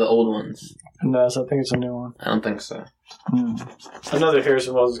one of the old ones. No, so I think it's a new one. I don't think so. Another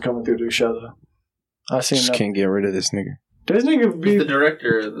Harrison Wells is coming through the show though. I seen just can't get rid of this nigga. This nigga be He's the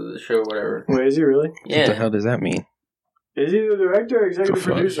director of the show, or whatever. Wait, is he really? Yeah. What the hell does that mean? Is he the director or executive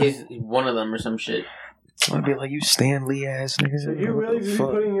producer? He's one of them or some shit. I'd be like, you Stan Lee ass nigga. So you really be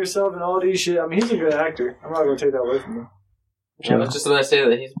putting yourself in all these shit? I mean, he's a good actor. I'm not gonna take that away from him. Yeah, that's just what I say,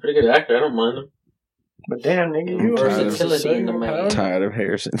 that he's a pretty good actor. I don't mind him. But damn, nigga, you versatility in the man. Tired of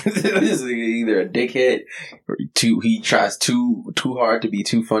Harrison. This is either a dickhead or he tries too hard to be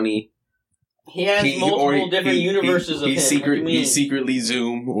too funny. He has multiple different universes of him. He's secretly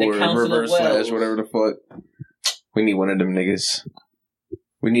Zoom or Reverse Flash, whatever the fuck. We need one of them niggas.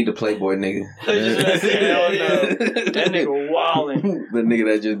 We need the Playboy nigga. Hell no. That nigga wildin'. The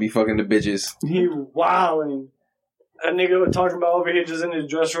nigga that just be fucking the bitches. He wildin'. That nigga talking about over here just in his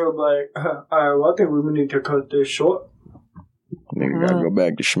dress robe like, alright, well I think we need to cut this short. Nigga gotta go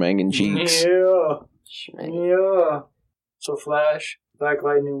back to schmangin' cheeks. Yeah. So Flash, Black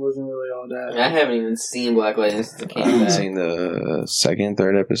Lightning wasn't really all that. I haven't even seen Black Lightning since it came back. I haven't seen the second,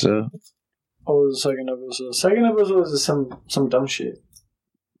 third episode. What was the second episode? Second episode was some dumb shit.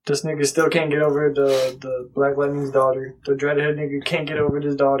 This nigga still can't get over the Black Lightning's daughter. The dreadhead nigga can't get over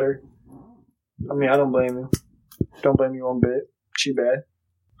his daughter. I mean, I don't blame him. Don't blame you one bit. She bad.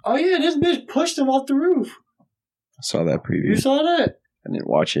 Oh yeah, this bitch pushed him off the roof. I saw that preview. You saw that? I didn't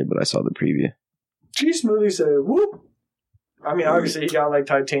watch it, but I saw the preview. She smoothly said, whoop. I mean, obviously he got like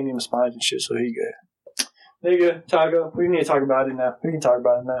titanium spines and shit, so he good. Nigga, Tago, we need to talk about it now. We can talk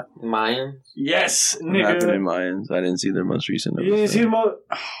about it now. Mayans? Yes, What nigga. happened in Mayans? I didn't see their most recent episode. You didn't see the most...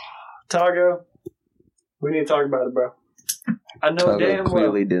 Tago, we need to talk about it, bro. I know damn well.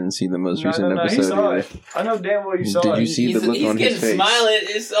 Clearly didn't see the most recent episode. He saw it. I know damn well you saw it. Did you see the look on his face? He's getting smiling.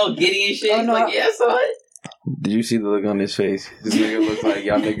 It's all giddy and shit. Oh, no, like, yeah, I saw it. Did you see the look on his face? This nigga looks like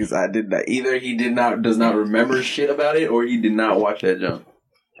y'all niggas. I did that. Either he does not remember shit about it, or he did not watch that jump.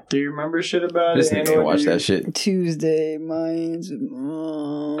 Do you remember shit about this it? This nigga didn't watch that shit. Tuesday, Mayans.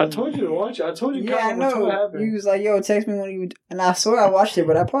 I told you to watch it. I told you. Yeah, I know. What happened. You was like, "Yo, text me when you." And I swear I watched it,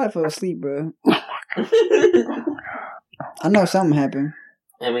 but I probably fell asleep, bro. I know something happened.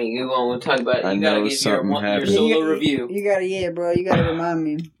 I mean, you want to talk about it. You gotta give your solo review. You gotta, bro. You gotta remind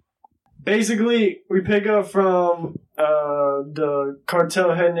me. Basically, we pick up from the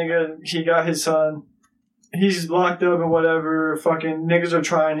cartel head nigga. He got his son. He's locked up and whatever. Fucking niggas are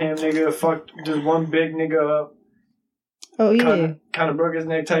trying him. Nigga fucked just one big nigga up. Oh, yeah. Kind of broke his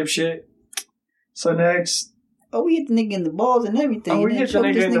neck type shit. So next. Oh, we hit the nigga in the balls and everything. Oh, we hit the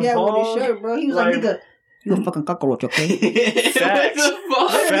nigga in the balls. With his shirt, bro. He was like, nigga, you a fucking cockroach, okay?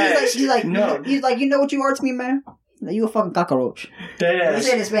 Facts. He's like, no. He's like, you know what you are to me, man? Like, you a fucking cockroach. Deadass. He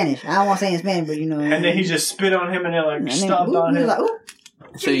said in Spanish. I don't want to say in Spanish, but you know. And then he just spit on him and then like stomped on him. He was like, ooh.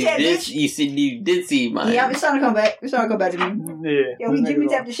 So you did see mine. Yeah, it's starting to come back. It's starting to come back to me. Yeah. Yo, he Jimmy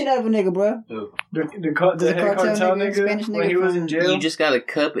tapped the shit out of a nigga, bro. The cartel nigga, Spanish nigga when he was in jail. You just got a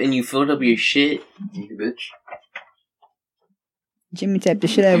cup and you filled up your shit, you bitch. Jimmy tapped the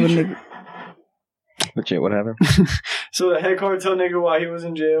shit out of a nigga. But shit, what happened? So the head cartel nigga, while he was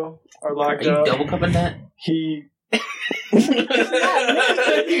in jail or locked up, are you double cupping that? He. It's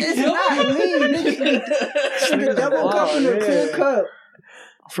not me. Nigga, double cupping a clear cup.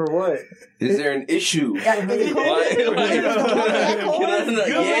 For what? Is there an issue? Yeah.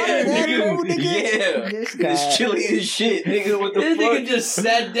 It's chilly as shit, nigga. What the fuck? This nigga just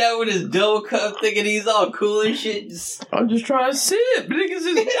sat down with his double cup thinking he's all cool and shit. I'm just trying to sip. Niggas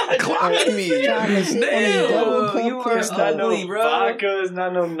just clocking me. Damn. You are ugly, bro. Vodka is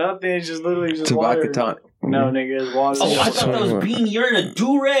not no nothing. It's just literally just water. Vodka tonic. No, nigga, it's water. Oh, I thought that was bean. You're in a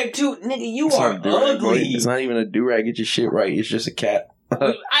do-rag, too. Nigga, you are ugly. It's not even a do-rag. Get your shit right. It's just a cat.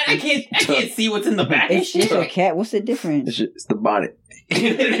 I can't see what's in the back. It's just a cat. What's the difference? It's the bonnet.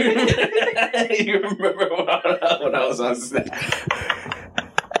 You remember when I was on Snap?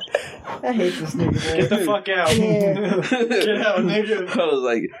 I hate this nigga. Man. Get the fuck out. Yeah. Get out, nigga. I was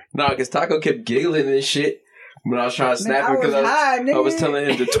like, nah, because Taco kept giggling and shit. When I was trying to snap him because I was telling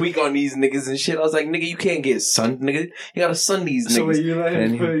him to tweak on these niggas and shit. I was like, nigga, you can't get sun, nigga. You gotta sun these niggas. So wait, you let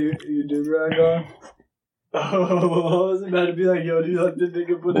him put your do-rag on? Oh, I was about to be like, yo, do you like this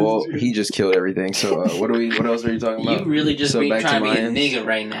nigga put Well, he just killed everything. So what else are you talking about? You really just trying to be a nigga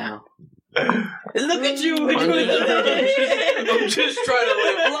right now. Look at you. I'm just trying to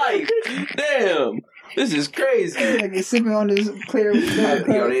live life. Damn. This is crazy. Like he's sipping on this clear.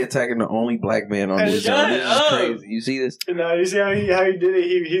 Yo, they attacking the only black man on this show. This is crazy. You see this? No, you see how he did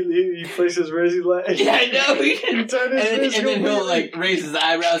it? He placed his wrist. He's like, yeah, I know. He turned his and then he'll like raise his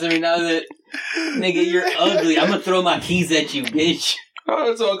eyebrows every now and then. Nigga, you're ugly. I'm gonna throw my keys at you, bitch.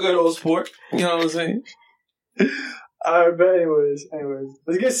 Oh, it's all good, old sport. You know what I'm saying? Alright, but anyways,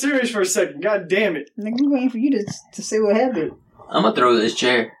 let's get serious for a second. God damn it, nigga, we waiting for you to say what happened. I'm gonna throw this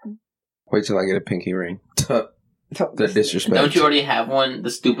chair. Wait till I get a pinky ring. The disrespect. Don't you already have one? The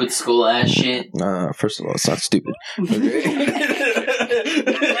stupid skull ass shit. Nah, first of all, it's not stupid.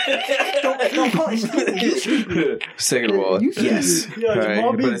 Don't call it stupid. Second of all, yes. Yeah, right,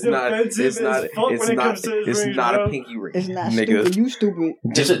 but it's not a pinky ring. It's not stupid. You stupid.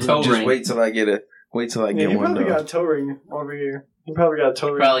 Just a toe ring. Wait till I get one. He probably got a toe ring over here. He probably got a toe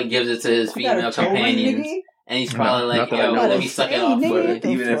ring. Probably gives it to his female companions. And he's probably like, yo, let me suck it off. But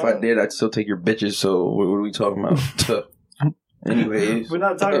even if I did, I'd still take your bitches, so what are we talking about? Anyways. We're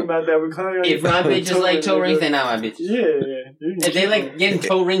not talking about that. We're calling if my bitches like toe rings, they're not my bitches. Yeah. If they like getting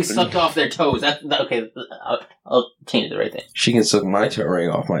toe rings sucked off their toes, that's okay. I'll change it right there. She can suck my toe ring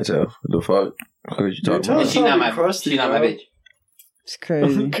off my toe. What the fuck? What are you talking about? She's not my bitch. It's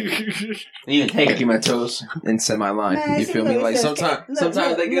crazy. You can take my toes and set my line. Man, you feel me? Like sometimes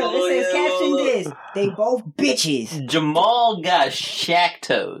they get a little. It says caption this. They both bitches. Jamal got Shaq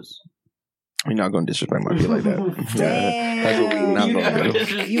toes. You're not gonna disrespect my kid like that. Damn. That's what we not gonna do.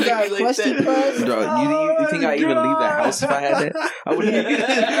 You got crusty crust? You think I even leave the house if I had that? I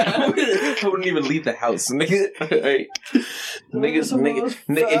wouldn't even leave the house, nigga. Right? Nigga,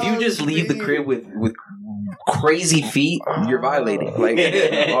 if you just leave the crib with crazy feet, you're violating. Like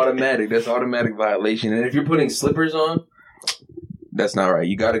automatic. That's automatic violation. And if you're putting slippers on, that's not right.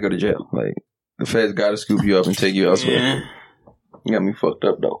 You got to go to jail. Like the feds got to scoop you up and take you elsewhere. Yeah. You got me fucked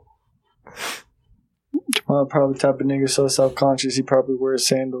up though. Well, probably the type of nigga so self-conscious he probably wears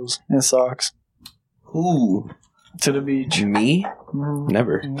sandals and socks. Ooh. To the beach. Me?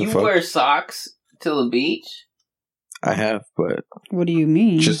 Never. You wear socks to the beach? I have, but what do you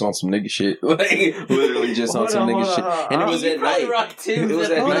mean? Just on some nigga shit. Like literally just on some nigga shit. And it was at night. It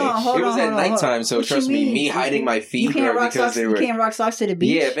was at night. It was at nighttime, so trust me hiding my feet because they were. You can't rock socks to the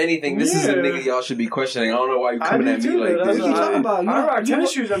beach. Yeah, if anything, this is a nigga y'all should be questioning. I don't know why you coming at me like this. What you talking about? I rock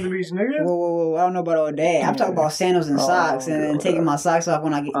tennis shoes on the beach, nigga. Whoa! I don't know about all that. I'm talking about sandals and socks, and then taking my socks off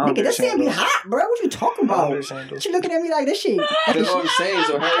when I get. Nigga, this can't be hot, bro. What you talking about? What you looking at me like this shit? That's what I'm saying.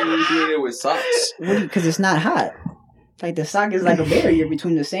 So how are you doing it with socks? Because it's not hot. Like the sock is like a barrier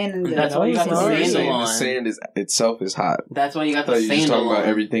between the sand and the. That's why you got the sandal on. The sand itself is hot. That's why you got the sandal on. You're just talking about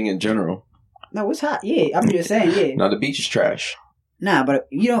everything in general. No, it's hot. Yeah, I'm just saying. Yeah. No, the beach is trash. Nah, but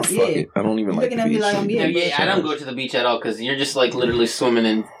you don't. Fuck it. I don't even like the beach. Like I don't go to the beach at all because you're just like literally swimming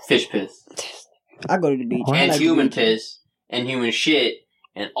in fish piss. I go to the beach and human piss and human shit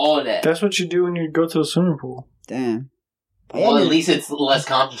and all that. That's what you do when you go to a swimming pool. Damn. Well, at least it's less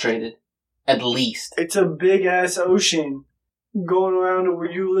concentrated. At least. It's a big ass ocean going around where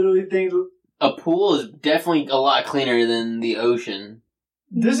you literally think a pool is definitely a lot cleaner than the ocean.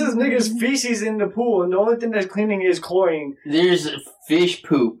 This is niggas' feces in the pool, and the only thing that's cleaning is chlorine. There's fish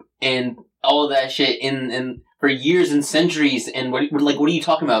poop and all that shit in for years and centuries. And what are you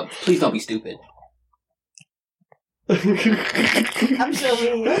talking about? Please don't be stupid. I'm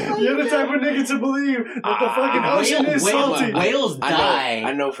sorry. You're the type of nigga to believe that the fucking ocean is salty. Whales die.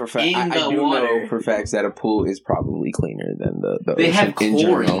 I know for fact. I do know for facts that a pool is probably cleaner than the they ocean have in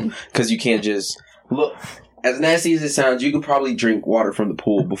general. Because you can't just look. As nasty as it sounds, you could probably drink water from the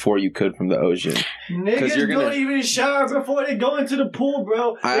pool before you could from the ocean. Niggas don't even shower before they go into the pool,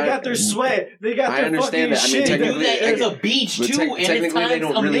 bro. They got their sweat. They got their fucking shit. They do that at the beach too, and it's times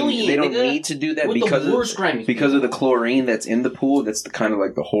a million. They don't need to do that because of the chlorine that's in the pool. That's the kind of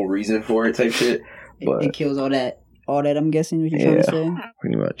like the whole reason for it type shit. But it kills all that. All that, I'm guessing, what you're trying to say?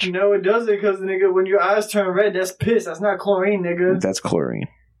 Pretty much. No, it doesn't, because, nigga, when your eyes turn red, that's piss. That's not chlorine, nigga. That's chlorine.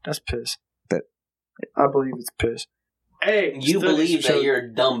 That's piss. I believe it's piss. Hey, you believe that you're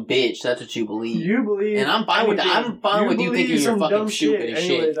a dumb bitch. That's what you believe. You believe, and I'm fine with that. I'm fine with you thinking you're fucking stupid as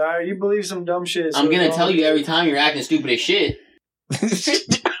shit. Anyways, alright, you believe some dumb shit. I'm gonna tell you every time you're acting stupid as shit.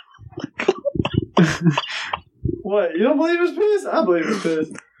 What? You don't believe it's piss? I believe it's piss.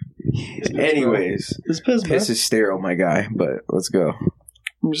 Anyways, it's piss, bro. Piss is sterile, my guy. But let's go.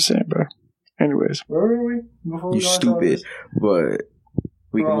 I'm just saying, bro. Anyways, where were we? You stupid, but.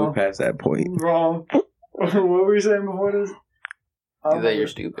 We can move past that point. Wrong. What were you saying before this? That you're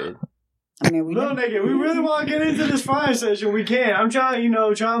stupid. I mean, nigga, we really want to get into this frying session. We can. I'm trying,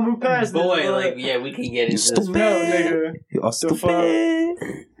 trying to move past this. Boy, we can get into this. No, nigga. You're stupid.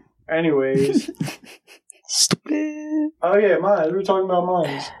 Anyways. Stupid. Oh, yeah, mines. We were talking about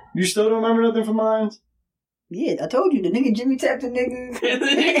mines. You still don't remember nothing from mines? Yeah, I told you. The nigga Jimmy tapped the nigga.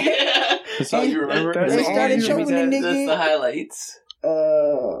 That's all you remember? They started choking the nigga. That's the highlights.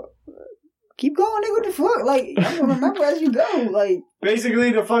 Keep going, nigga. What the fuck? Like, I'm gonna remember as you go. Like,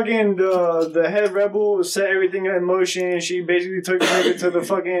 basically, the fucking the head rebel set everything in motion. She basically took the nigga to the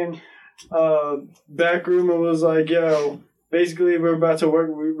fucking back room and was like, "Yo, basically, we're about to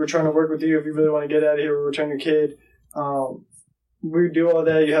work. We're trying to work with you. If you really want to get out of here, we'll return your kid. We do all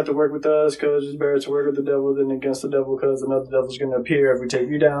that. You have to work with us because it's better to work with the devil than against the devil because another devil's gonna appear if we take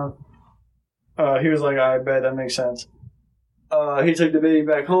you down." He was like, "I bet that makes sense." He took the baby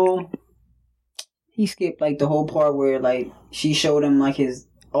back home. He skipped like the whole part where like she showed him like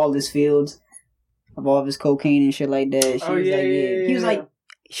all his fields of all of his cocaine and shit like that. She was like, He was like,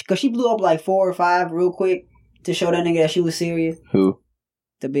 because she blew up like 4 or 5 real quick to show that nigga that she was serious. Who?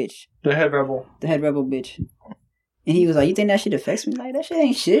 The bitch. The head rebel. The head rebel bitch. And he was like, "You think that shit affects me? Like that shit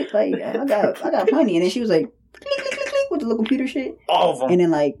ain't shit. Like I got plenty." And then she was like, click, click, click, click, with the little computer shit. All of them. And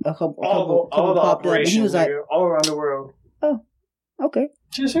then like a couple all the popped up. And he was like, all around the world. "Oh, okay."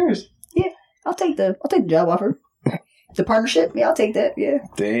 She's serious. Yeah, I'll take the job offer. The partnership, yeah, I'll take that. Yeah.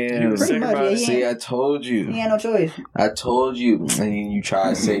 Damn. Pretty much. Yeah, see, I told you. He had no choice. I told you, and you try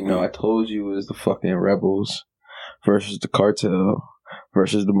to say no. I told you it was the fucking rebels versus the cartel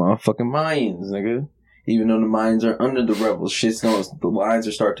versus the motherfucking Mayans, nigga. Even though the Mayans are under the rebels, the lines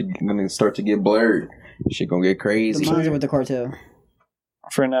are gonna start to get blurred. Shit gonna get crazy. The Mayans are with the cartel.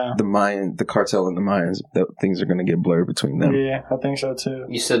 For now. The cartel and the Mayans, things are gonna get blurred between them. Yeah, I think so too.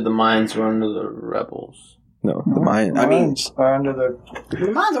 You said the Mayans were under the rebels. No, the Mayans. I mean, are under the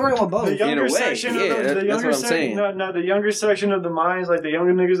Mayans are working with both. The younger section of the younger section. No, the younger section of the Mayans, like the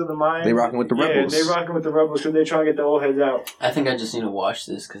younger niggas of the Mayans. They rocking with the rebels. Yeah, they rocking with the rebels because they trying to get the old heads out. I think I just need to watch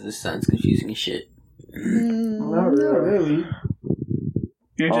this because this sounds confusing as shit. Not really.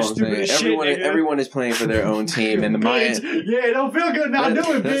 You're just stupid as shit, nigga. Everyone is playing for their own team, and the Mayans. Yeah, it don't feel good now. Do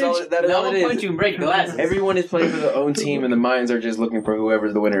it, bitch. That's all it is. Punch you and break glasses. Everyone is playing for their own team, and the Mayans are just looking for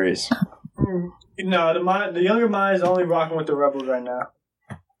whoever the winner is. No, the younger Mayans only rocking with the Rebels right now.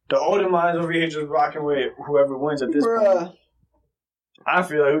 The older Mayans over here just rocking with whoever wins at this point. I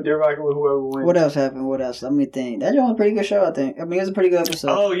feel like they're rocking with whoever wins. What else happened? What else? Let me think. That was a pretty good show, I think. I mean, it was a pretty good episode.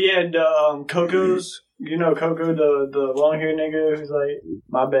 Oh, yeah, the Coco's. You know Coco, the long-haired nigga who's like,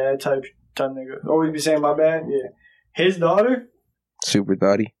 my bad type nigga. Always be saying my bad? Yeah. His daughter? Super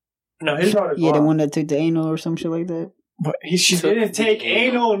thotty. No, his daughter's the one that took the anal or some shit like that. But she didn't take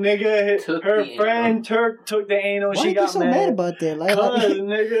anal, nigga. Her friend Turk took the anal. Why she got so mad about that? Like,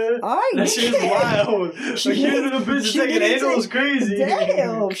 nigga. All right, that shit's wild. Accusing the bitch of taking anal is crazy.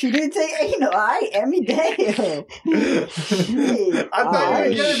 Damn, she didn't take anal. All right, Emmy, damn. I thought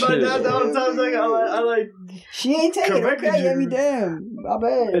you get about that the whole time. I like. She ain't taking it. Okay, Emmy, damn. My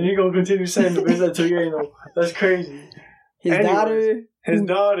bad. And you gonna continue saying the bitch that took anal. That's crazy. His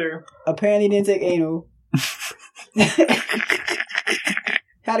daughter apparently didn't take anal.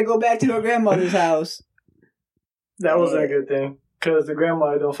 Had to go back to her grandmother's house. That wasn't a good thing. Because the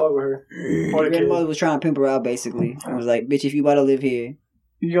grandmother don't fuck with her. Or the grandmother was trying to pimp her out, basically. I was like, bitch, if you about to live here,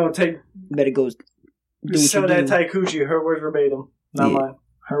 you gonna take... better go do sell that tight coochie. Her words verbatim. Not mine.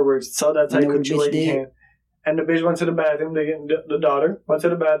 Her words. Sell that tight coochie like you can. And the bitch went to the bathroom. The daughter went to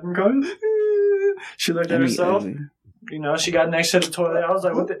the bathroom. She looked at herself. You know, she got next to the toilet. I was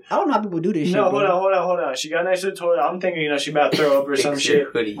like, what the... I don't know how people do this shit. No, hold on. She got next to the toilet. I'm thinking, she about to throw up or some shit.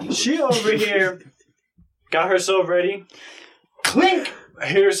 She over here got herself ready. Clink!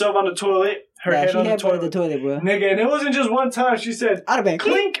 Hit herself on the toilet. Her head on the toilet. Bro. Nigga, and it wasn't just one time. She said, I'd have been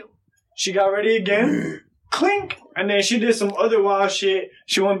clink! She got ready again. Clink! And then she did some other wild shit.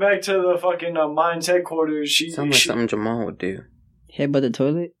 She went back to the fucking Mines headquarters. Sounds like something Jamal would do. Headbutt the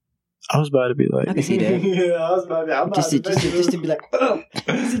toilet? I was about to be like... I can see that. Yeah, I was about to be... Just to be like, ugh.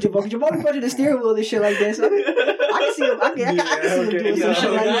 See Jamal be punching the steering wheel and shit like that. So I can see him. I can see him doing some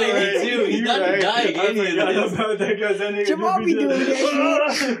shit like that. He's not dying. Jamal be doing that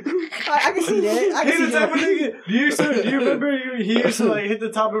shit. I can see that. He's the type of nigga... Do you remember he used to like hit the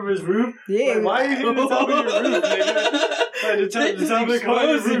top of his roof? Yeah. Like, why are you hitting the top of your roof, nigga? Like the top of the car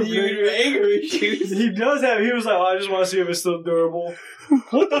roof, your anger issues. He does have... He was like, I just want to see if it's still durable.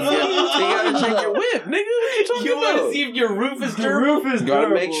 What the fuck? You gotta check your whip, nigga. What you talking about? You want to see if your roof is durable? You gotta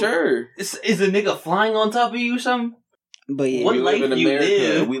make sure. Is a nigga flying on top of you or something? But yeah, what life do you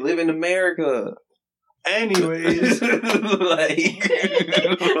live? We live in America. Anyways, I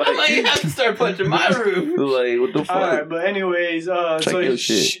might have to start punching my roof. Like, what the fuck? Alright, but anyways, so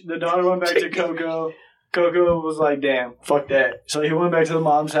the daughter went back to Coco. Coco was like, damn, fuck that. So he went back to the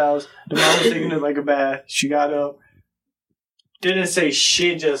mom's house. The mom was taking it like a bath. She got up. Didn't say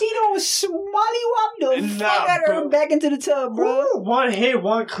shit, just... He don't smolly-wop the fuck out of her back into the tub, bro. One hit,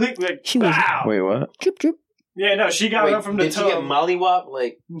 one click, like, she was, wow. Wait, what? Trip. Yeah, no, she got up from the tub. Did she get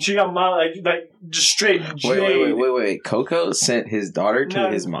mollywop? She got molly, like just straight jade. Wait. Coco sent his daughter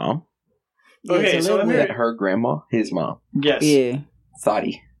to his mom? Okay, so let me... Her grandma, his mom. Yes. Yeah.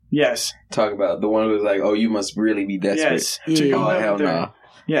 Thotty. Yes. Talk about the one who was like, oh, you must really be desperate. Yes. Yeah. Oh, hell nah.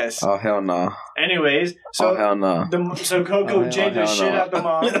 Yes. Oh, hell nah. Anyways, so... Oh, hell nah. So Coco jaded the shit out the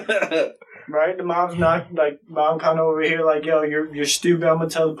mom. Right? The mom's not, mom kind of over here like, yo, you're stupid. I'm going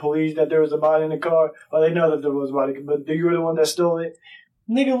to tell the police that there was a body in the car. Well, they know that there was a body, but you were the one that stole it.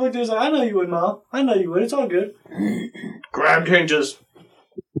 Nigga looked at us like, I know you would, Mom. I know you would. It's all good. Grabbed her and just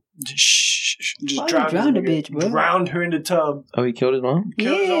drowned the bitch, bro. Drowned her in the tub. Oh, he killed his mom?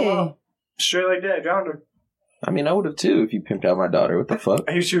 Killed his own mom. Straight like that. Drowned her. I mean, I would have too if you pimped out my daughter. What the fuck?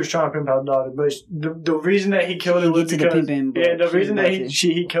 She was trying to pimp out the daughter, but the reason that he killed her was because... the reason that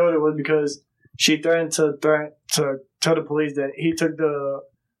he killed her was because she threatened to tell the police that he took the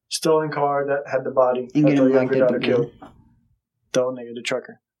stolen car that had the body that the younger daughter killed. The old nigga, the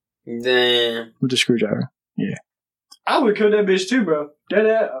trucker. Damn. With the screwdriver. Yeah. I would kill that bitch too, bro.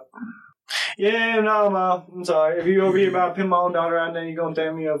 Yeah, no, Mom. I'm sorry. If you over here about pimp my own daughter out there, you gonna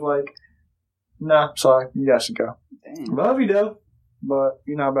thank me of like, nah, sorry. You guys should go. Damn. Love you though. But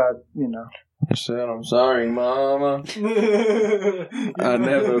you're not about, I said, I'm sorry, Mama. I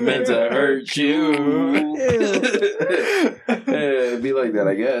never meant to hurt you. Yeah, it'd be like that,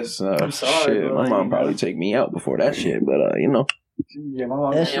 I guess. I'm sorry. Shit, my mom probably take me out before that shit, but Yeah, my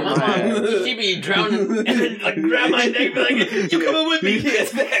mom. She be drowning and like grab my neck and be like, you coming with me? Yes,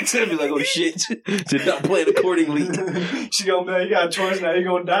 facts. I'd be like, oh shit. Did not plan accordingly. She gonna be like, you got a choice now. You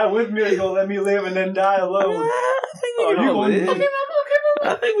gonna die with me or you gonna let me live and then die alone? You gonna live? Okay, Mom. I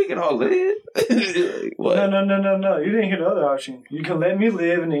I think we can all live. What? No. You didn't hear the other option. You can let me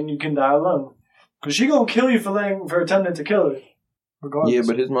live and then you can die alone. Because she gonna kill you for attempting to kill her. Regardless. Yeah,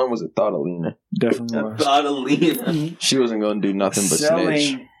 but his mom was a thoughtalina. Definitely was. Thoughtalina. She wasn't gonna do nothing but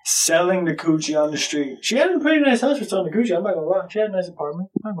snitch. Selling the coochie on the street. She had a pretty nice house for selling the coochie. I'm not gonna lie. She had a nice apartment.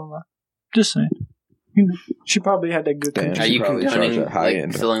 I'm not gonna lie. Just saying. She probably had that good coochie. Are you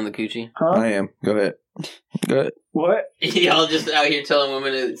condoning selling the coochie? Huh? I am. Go ahead. What? Y'all just out here telling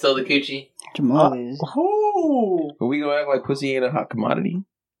women to sell the coochie? Jamal is. But we gonna act like pussy ain't a hot commodity?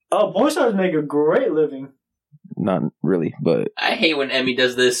 Oh, porn stars make a great living. Not really, but... I hate when Emmy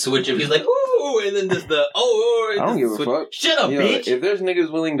does this switch up. He's like, ooh, and then does the, oh. I don't give a fuck. Shut up, bitch. If there's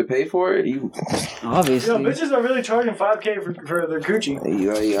niggas willing to pay for it, you... Obviously. Yo, bitches are really charging $5,000 for their coochie.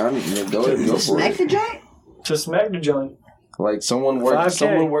 Go ahead and go for it. Smack the joint? To smack the joint. Like, someone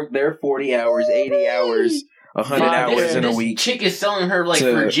worked there 40 hours, 80 hours, 100 hours in a week. This chick is selling her, like,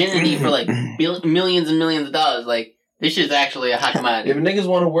 virginity for, like, millions and millions of dollars. Like, this shit's actually a hot commodity. If niggas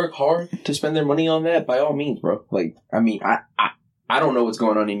want to work hard to spend their money on that, by all means, bro. Like, I mean, I don't know what's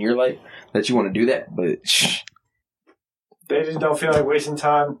going on in your life that you want to do that, but... They just don't feel like wasting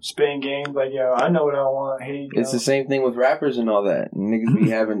time spitting games. Like, yo, I know what I want. Here you go. It's the same thing with rappers and all that. Niggas be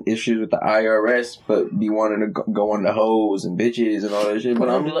having issues with the IRS, but be wanting to go on the hoes and bitches and all that shit. But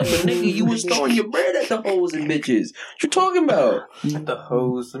I'm like, nigga, you was throwing your bread at the hoes and bitches. What you talking about? The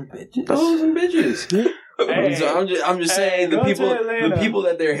hoes and bitches. The hoes and bitches. Hey, so I'm just saying the people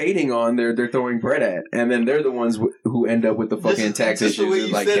that they're hating on, they're throwing bread at, and then they're the ones who end up with the fucking tax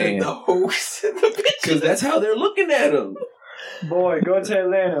issues. Like, damn, the hoes and the bitches. Because that's how they're looking at them. Boy, go to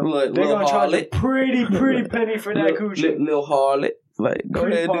Atlanta. They're gonna charge a pretty penny for that coochie. Little harlot, like, go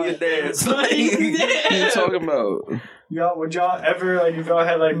ahead and do your dance. Like, what you talking about? Y'all, would y'all ever, like, if y'all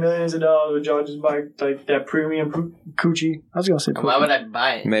had like millions of dollars, would y'all just buy like that premium coochie? I was gonna say, why would I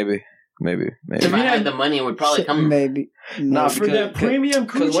buy it? Maybe. If I had the money, it would probably come. Maybe. Nah, for that premium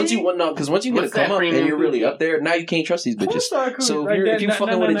coochie. Because once you get a come up and you're really up there, now you can't trust these bitches. So if you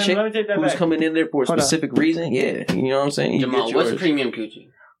fucking with a chick who's coming in there for a specific reason, yeah, you know what I'm saying. Jamal, what's premium coochie?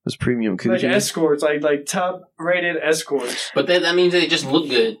 What's premium coochie? Like escorts, like top rated escorts. But that means they just look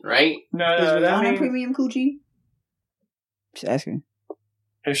good, right? No, that means premium coochie. Just asking.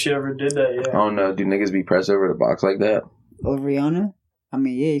 If she ever did that, yeah. Oh no, do niggas be pressed over the box like that? Over Rihanna? I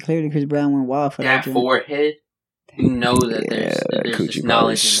mean, yeah, clearly Chris Brown went wild for that. That forehead, you know that there's coochie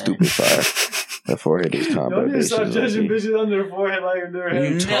knowledge stupid fire. That forehead is combo. Don't just start judging bitches on their forehead like their head. What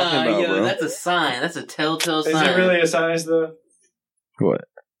are you talking about, bro? That's a sign. That's a telltale sign. Is it really a sign, though? What?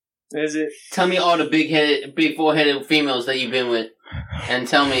 Is it? Tell me all the big foreheaded females that you've been with, and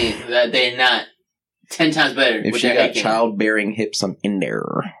tell me that they're not 10 times better. If she got childbearing hips, I'm in there.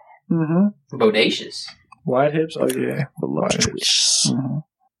 Mm-hmm. Bodacious. Wide hips? Oh, yeah. Voluptuous.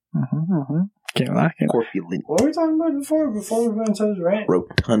 Can't lie. Corpulent. What were we talking about before we went into this rant?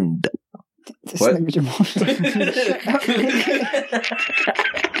 Rotund. What?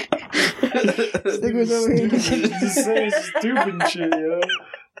 Stickers over here just saying stupid shit, yo.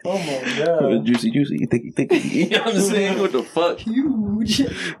 Oh my god. Juicy, thicky. You know what I'm saying? What the fuck? Huge,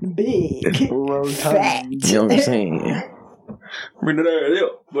 big, fat. You know what I'm saying? Bring it there,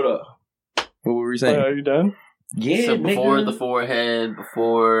 what were we saying? Are you done? Yeah. So before the forehead,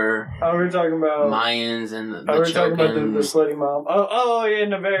 before we're talking about Mayans and the we're choking. talking about the slutty mom. Oh yeah,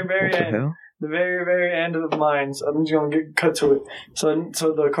 in the very end. Hell? The very end of the Mayans. I'm just gonna cut to it. So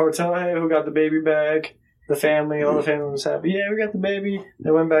the cartel head who got the baby back, the family, all the family was happy. Yeah, we got the baby.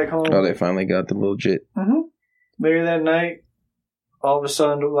 They went back home. Oh, they finally got the little jit. Mm-hmm. Later that night, all of a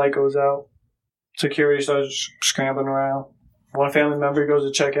sudden the light goes out. Security starts scrambling around. One family member goes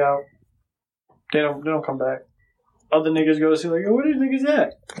to check out. They don't come back. Other niggas go to see like, where these niggas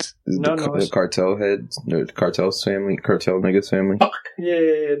at? The cartel heads, the cartel's family, cartel niggas family.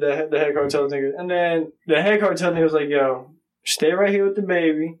 Yeah, the head cartel niggas. And then the head cartel niggas was like, yo, stay right here with the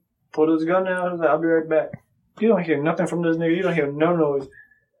baby. Pull his gun out. I'll be right back. You don't hear nothing from this nigga. You don't hear no noise.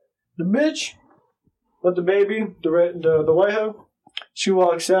 The bitch with the baby, the white hoe, she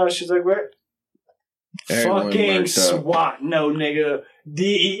walks out. She's like, where? Fucking SWAT, no nigga.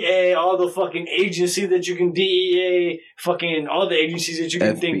 DEA, all the fucking agencies that you can DEA, fucking all the agencies that you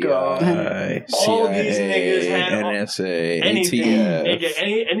can FBI, think of. All CIA, these niggas have NSA, anything.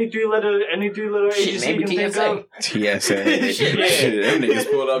 ATF. Any three letter agency you can think of. TSA. Them niggas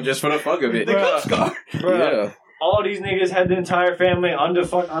pulled up just for the fuck of it. The Coast Guard. Yeah. All these niggas had the entire family on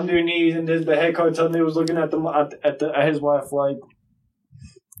their knees, and the head cartel nigga was looking at his wife like,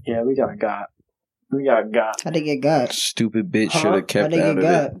 yeah, we got. We got. How'd they get got? Stupid bitch should have kept out of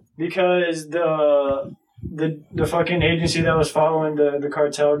it. Because the the fucking agency that was following the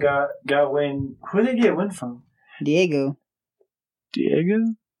cartel got wind. Who did they get wind from? Diego?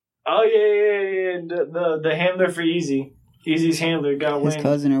 Oh yeah. The handler for Easy's handler got wind. His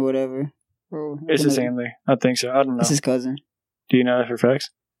cousin or whatever. It's his handler. I think so. I don't know. It's his cousin. Do you know that for facts?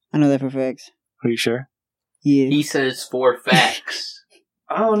 I know that for facts. Are you sure? Yeah. He says 4 facts.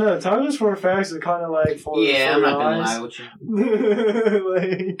 I don't know. Tyler's 4 facts is kind of like 4. Yeah, I'm not gonna lies. lie with you.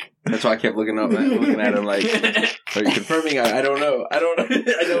 Like, that's why I kept looking at him like, are you confirming? I don't know. I don't know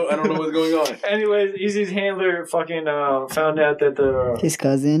what's going on. Anyways, Easy's handler fucking found out that his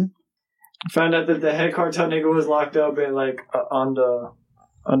cousin the head cartel nigga was locked up and like on the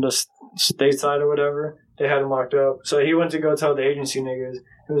state side or whatever. They had him locked up. So he went to go tell the agency niggas.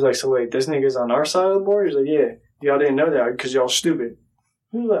 He was like, so wait, this nigga's on our side of the board? He's like, yeah. Y'all didn't know that because y'all stupid.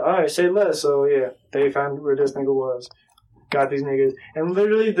 He was like, alright, say less. So yeah, they found where this nigga was. Got these niggas. And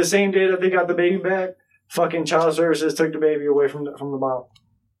literally the same day that they got the baby back, fucking child services took the baby away from the mom.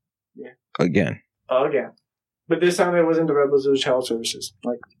 Yeah. Again. But this time it wasn't the rebels, it was child services.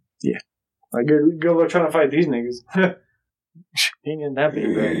 Like, yeah. Like, good luck trying to fight these niggas. Ain't in that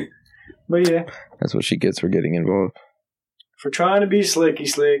big, bro. But yeah. That's what she gets for getting involved. For trying to be slicky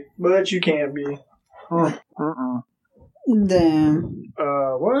slick, but you can't be. Damn.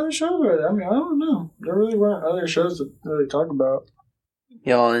 What other shows are there? I mean, I don't know. There really weren't other shows to really talk about.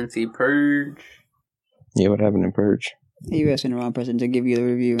 Y'all didn't see Purge? Yeah, what happened in Purge? You asking the wrong person to give you the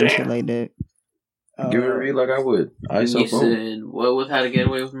review and shit like that. Give it a read like I would. You said, what was How to Get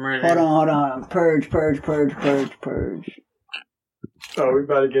Away with Murder? Hold on. Purge. Oh, we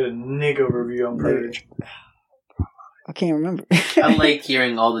about to get a nigga review on Purge. I can't remember. I like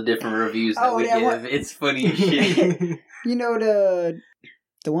hearing all the different reviews that we give. It's funny as shit. You know the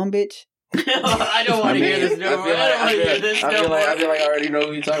one bitch? I don't want to hear this no more. I feel like I already know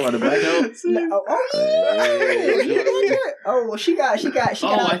who you're talking about. The black girl? Well, she got.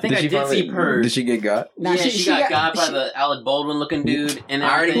 I think I did see Purge. Did she get got? Nah, she got by the Alec Baldwin looking dude. And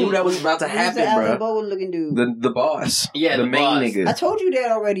I already knew that was about to happen, bro. Alec Baldwin looking dude. The boss. Yeah, the main boss. nigga. I told you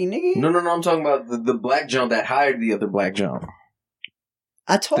that already, nigga. No. I'm talking about the black jump that hired the other black jump.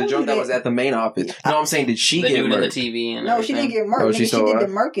 I told you the jump that was at the main office. No, I'm saying, did she get murked? The TV and no, she didn't get murked. She did the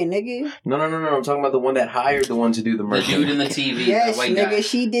murking, nigga. No. I'm talking about the one that hired the one to do the murking. The dude in the TV. Yes, the white nigga, guy.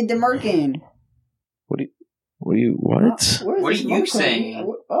 she did the murking. What? What are you saying? I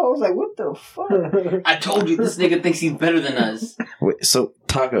was like, what the fuck? I told you this nigga thinks he's better than us. Wait, so,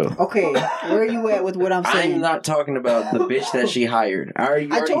 Taco. Okay, where are you at with what I'm saying? I'm not talking about the bitch that she hired. I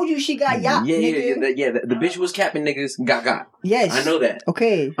told you she got yacht, nigga. The bitch was capping niggas, got. Yes. I know that.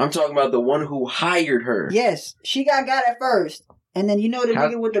 Okay. I'm talking about the one who hired her. Yes. She got at first. And then you know the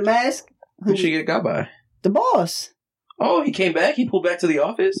nigga with the mask? Who'd she get got by? The boss. Oh, he came back? He pulled back to the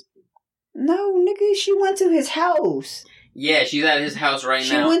office? No, nigga, she went to his house. Yeah, she's at his house right now.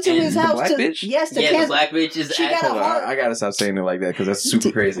 She went to his house. The black bitch? Yes, the black bitch is at Hold on, I gotta stop saying it like that because that's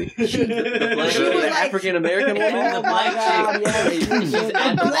super crazy. The African American woman? The black chick. She's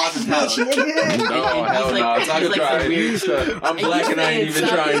at the boss's house. No, hell no. Taco tried. I'm black and I ain't even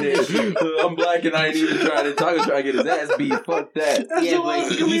trying it. Taco trying to get his ass beat. Fuck that. Yeah, but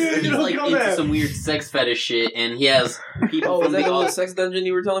he's like into some weird sex fetish shit, and he has people from the office. Sex dungeon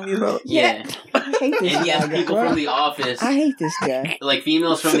you were telling me about? Yeah. I hate this and he has people from the office. I hate this guy. Like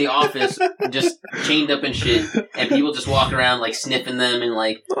females from the office just chained up and shit, and people just walk around like sniffing them and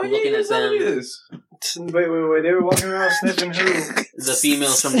like looking at them. Wait. They were walking around sniffing who? The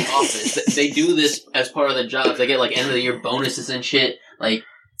females from the office. They do this as part of their jobs. They get like end of the year bonuses and shit. Like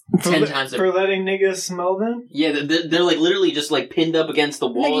 10 times for letting niggas smell them? Yeah, they're like literally just like pinned up against the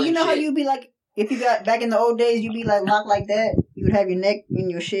wall. Nigga, you know how you be like, if you got back in the old days, you be like locked like that. You would have your neck in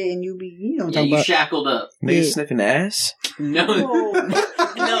your shit, and you be, you know what I'm talking about. Shackled up. Niggas sniffing ass? No, no,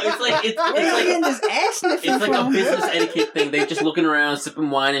 it's like this ass sniffing. It's like a business etiquette thing. They just looking around, sipping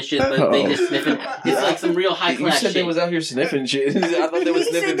wine and shit, but they just sniffing. It's like some real high class shit. You said they was out here sniffing shit. I thought they was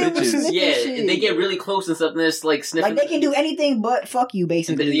sniffing bitches. Yeah, they get really close and stuff, and they're just like sniffing. Like they can do anything but fuck you,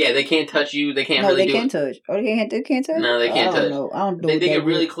 basically. Yeah, they can't touch you. They can't no, really they can't touch. Oh, they can't touch? No, they can't touch. I don't know. They get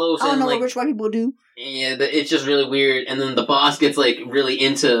really close. I don't know like, what rich white people do. Yeah, it's just really weird. And then the boss gets like really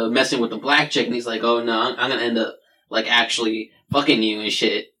into messing with the black chick, and he's like, "Oh no, I'm gonna end up like actually fucking you and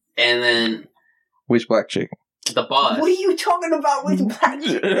shit." And then which black chick? The boss. What are you talking about with black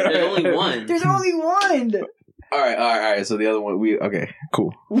chick? There's only one. There's only one. All right. So the other one, okay,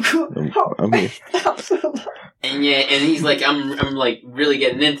 cool. I'm here. And yeah, and he's like, I'm like really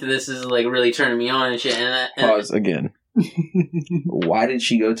getting into this. This is like really turning me on and shit. Pause again. Why did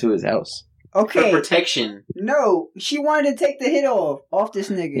she go to his house? Okay. For protection. No, she wanted to take the hit off this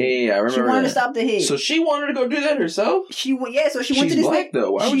nigga. Yeah, I remember. She wanted to stop the hit. So she wanted to go do that herself. So she went to this. She's black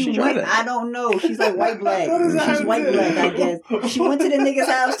though. Why would she try that? I don't know. She's like white black. She's white black, I guess. She went to the nigga's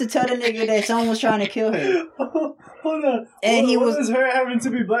house to tell the nigga that someone was trying to kill her. Hold on. And what is her having to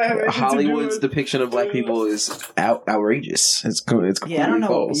be black? Hollywood's depiction of black people is outrageous. It's completely I don't know.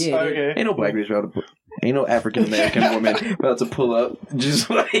 false. Yeah. Okay. Ain't no black bitch about to ain't no African American woman about to pull up just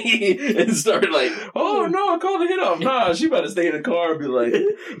like and start like, oh no, I called the hit off. Nah, she about to stay in the car and be like,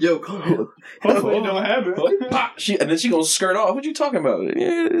 yo, call. Hopefully it don't happen. And then she gonna skirt off. What you talking about?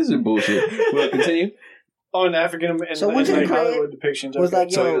 Yeah, this is bullshit. We'll continue. On African and so went to the Hollywood depictions. Was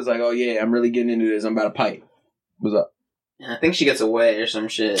like, so it was like, oh yeah, I'm really getting into this. I'm about to pipe. What's up? I think she gets away or some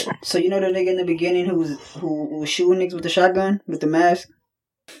shit. So you know the nigga in the beginning who was shooting niggas with the shotgun with the mask?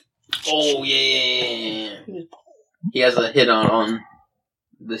 Oh yeah. He has a hit on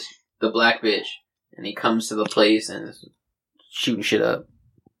the black bitch, and he comes to the place and is shooting shit up.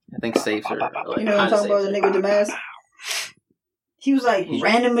 I think saves her. Like, you know what I'm talking about? The nigga with the mask. He was like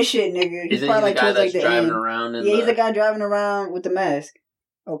random as shit, nigga. He's probably like towards like the driving end. Around. Yeah, he's the guy driving around with the mask.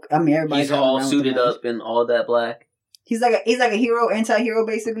 Okay, I mean everybody's he's all suited up in all that black. He's like a hero, anti-hero,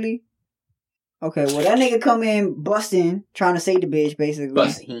 basically. Okay, well that nigga come in busting, trying to save the bitch, basically.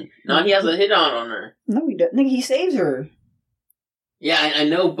 Busting. No, he has a hit on her. No, he doesn't. Nigga, he saves her. Yeah, I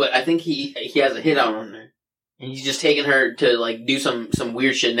know, but I think he has a hit on her, and he's just taking her to like do some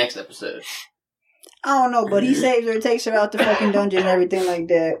weird shit next episode. I don't know, but he saves her, takes her out the fucking dungeon and everything like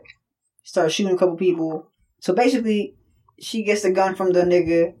that. Starts shooting a couple people. So basically, she gets the gun from the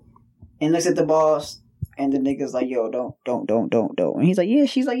nigga and looks at the boss. And the nigga's like, yo, don't. And he's like, yeah.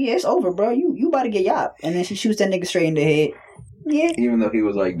 She's like, yeah, it's over, bro. You about to get yapped. And then she shoots that nigga straight in the head. Yeah. Even though he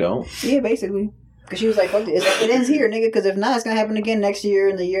was like, don't. Yeah, basically. Because she was like, fuck it. It's like, it ends here, nigga. Because if not, it's going to happen again next year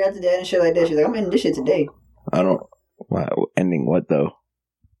and the year after that and shit like that. She's like, I'm ending this shit today. I don't. Wow. Ending what, though?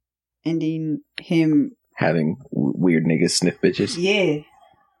 Ending him. Having weird niggas sniff bitches. Yeah.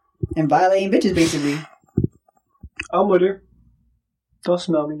 And violating bitches, basically. I'm with her. Don't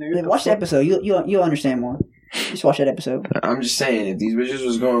smell me, nigga. Yeah, watch the episode. You'll understand more. Just watch that episode. I'm just saying, if these bitches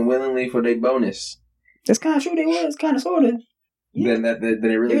was going willingly for their bonus, that's kind of true. They was kind of sort of. Yeah. Then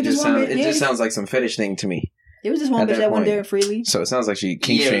it really just sounds. It just sounds like some fetish thing to me. There was this one bitch that went there freely. So it sounds like she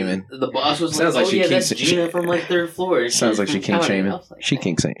kink shaming. The boss was sounds like, she that's Gina from like third floor. Sounds like she kink shaming. She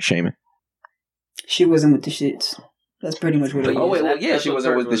kink shaming. She wasn't with the shits. That's pretty much what it was. Oh, wait, well, yeah, she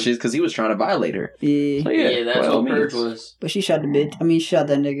wasn't with the shit because he was trying to violate her. Yeah. So, yeah, that's what Purge was. But she shot the bitch. I mean, she shot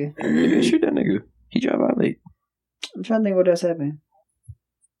that nigga. Yeah, shoot that nigga. He tried to violate. I'm trying to think what else happened.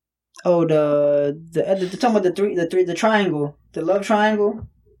 Oh, the talking about the triangle. The love triangle.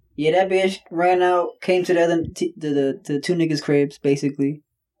 Yeah, that bitch ran out, came to the two niggas' cribs, basically.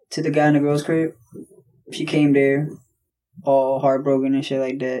 To the guy in the girl's crib. She came there, all heartbroken and shit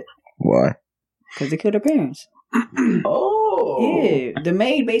like that. Why? Because they killed her parents. Oh. Yeah. The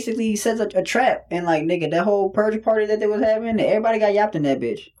maid basically sets a trap, and like, nigga, that whole purge party that they was having, everybody got yapped in that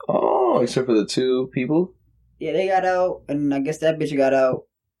bitch. Oh, except for the two people? Yeah, they got out, and I guess that bitch got out.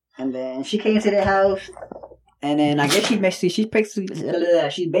 And then she came to the house, and then I guess she's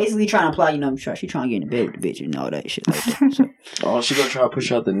basically trying to apply, you know, she's trying to get in the bed with the bitch and all that shit like that. So. Oh, she gonna try to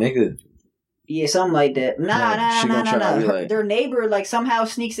push out the nigga. Yeah, something like that. Nah. Like... Their neighbor, like, somehow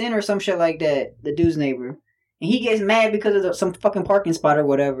sneaks in or some shit like that. The dude's neighbor. And he gets mad because of some fucking parking spot or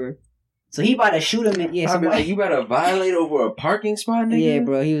whatever. So he about to shoot him. I mean, like, you better violate over a parking spot, nigga? Yeah,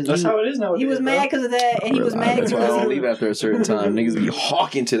 bro. That's how it is now. He was mad because of that, and he was mad because I don't leave after a certain time. Niggas be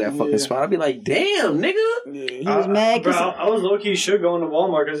hawking to that fucking spot. I'd be like, damn, nigga. Yeah, he was mad because... I was low-key should go into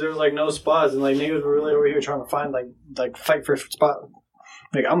Walmart because there was, like, no spots, and, like, niggas were really over here trying to find, like fight for a spot.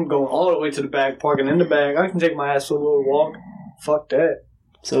 Like, I'm going all the way to the back, parking in the back. I can take my ass for a little walk. Fuck that.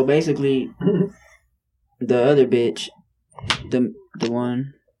 So, basically, the other bitch, the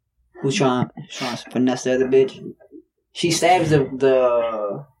one... who's trying to finesse the other bitch. She stabs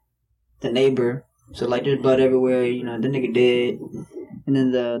the neighbor. So, like, there's blood everywhere. You know, the nigga dead. And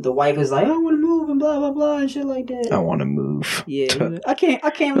then the wife is like, I want to move and blah, blah, blah and shit like that. I want to move. Yeah. I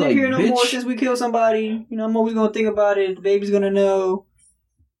can't live here no more since we killed somebody. You know, I'm always going to think about it. The baby's going to know.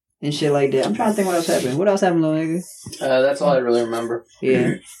 And shit like that. I'm trying to think what else happened. What else happened, little nigga? That's all I really remember.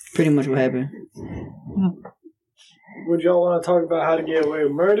 Yeah. Pretty much what happened. Would y'all want to talk about how to get away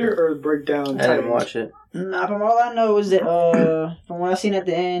with murder or break down? I didn't watch it. Nah, from all I know is that, from what I've seen at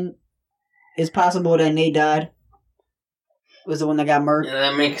the end, it's possible that Nate died. Was the one that got murdered. Yeah,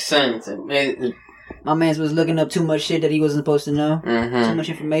 that makes sense. My man was looking up too much shit that he wasn't supposed to know. Mm-hmm. Too much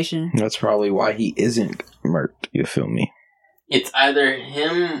information. That's probably why he isn't murked. You feel me? It's either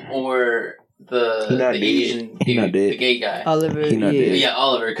him or the Asian dude, the gay guy. Oliver. Yeah,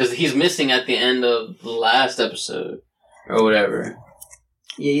 Oliver, because he's missing at the end of the last episode or whatever.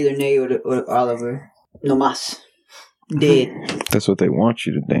 Yeah, either Nate or Oliver. No mas. Dead. That's what they want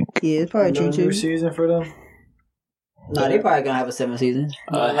you to think. Yeah, it's probably true too. New season for them. No, they probably gonna have a 7th season.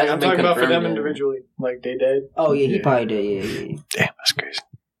 I'm talking about for them individually. Like they dead. Oh yeah, he probably did. Yeah. Damn, that's crazy.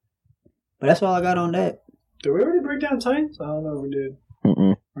 But that's all I got on that. Did we already break down Titans? I don't know if we did.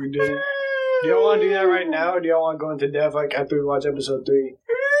 Mm-mm. We didn't. Do y'all want to do that right now, or do y'all want to go into depth like after we watch episode 3?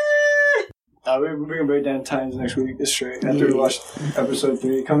 We're gonna break down Titans next week. It's straight after we watch episode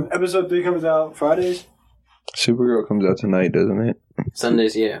 3. Episode 3 comes out Fridays. Supergirl comes out tonight, doesn't it?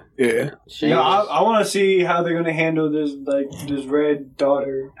 Sundays, yeah. Yeah. I want to see how they're gonna handle this Red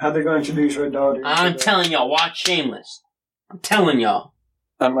Daughter. How they're gonna introduce Red Daughter. I'm telling y'all, watch Shameless. I'm telling y'all.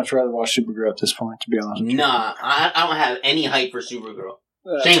 I'd much rather watch Supergirl at this point, to be honest. Nah, I don't have any hype for Supergirl.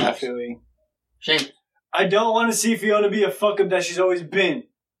 Shameless. Shameless. I don't want to see Fiona be a fuck up that she's always been.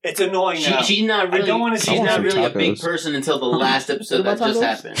 It's annoying now. She's not really. I don't want to see. She's not some really tacos. a big person until the last episode that just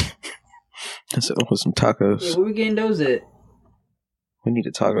happened. Let's open some tacos. Yeah, where we getting those at? We need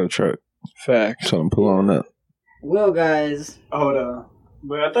a taco truck. Facts. So I'm pull on up. Well, guys. Hold on.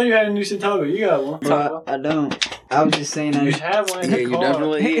 But I thought you had a new taco. You got one. I don't. I was just saying that. You have one in the Yeah, you car.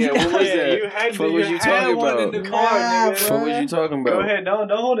 definitely. Yeah, what was that? You had What was you had talking one about? in the car, nigga. What was you talking about? Go ahead. Don't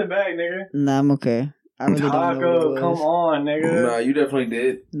hold it back, nigga. Nah, I'm okay. I really don't know what Taco, it come was. on, nigga. Nah, you definitely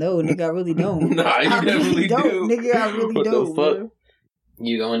did. No, nigga, I really don't. Nah, you I really definitely don't, do. nigga. I really What the don't. fuck? Bro.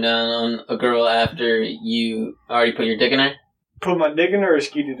 You going down on a girl after you already put your dick in her? Put my dick in her or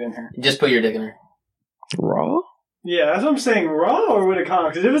skeeted in her? Just put your dick in her. Raw? Yeah, that's what I'm saying. Raw or with a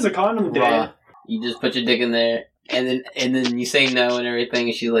condom? Because if it's a condom, dead. Raw. You just put your dick in there, and then you say no and everything,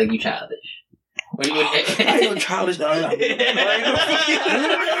 and she's like, "You childish." What do you? I ain't no childish.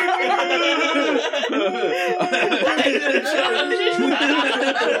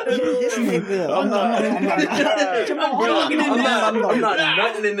 This nigga. I'm not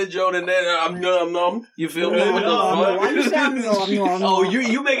nothing in the joint and then I'm numb. You feel me? What the Why you sound fuck? Oh,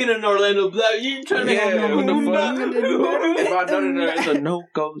 you making an Orlando Blood? You trying to Yeah, what the fuck? If I done it, it's a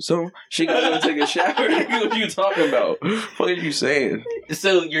no-go zone. She gotta go take a shower. What you talking about? What are you saying?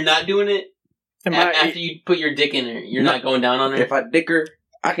 So you're not doing it after you put your dick in her. You're not going down on her. If I dick her,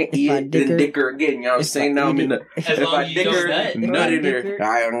 I can eat it, then dick her again. You know what I'm saying? Now I'm in the. As If long I as you dick don't her, nut. nut in her.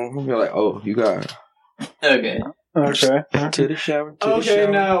 I'll be like, oh, you got Okay. Okay. to the shower. To the Okay,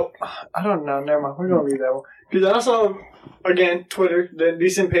 shower. now, I don't know. Never mind. We're going to leave that one. Because I saw, again, Twitter, the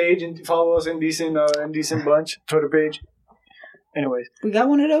Indecent page, and follow us, Indecent Bunch, Twitter page. Anyways. We got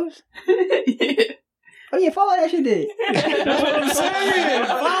one of those? Oh, yeah, follow that shit, did. That's what I'm saying.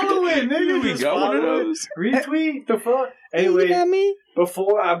 Follow it, nigga. We Just got one of follow it. those. Retweet the fuck. You know Anyway, what I mean?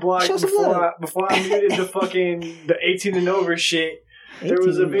 before I blocked, Show some love. before I muted the 18 and over shit, there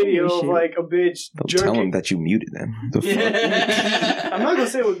was a 18 video over of shit. like a bitch Don't tell them jerking. that you muted them. The fuck? I'm not gonna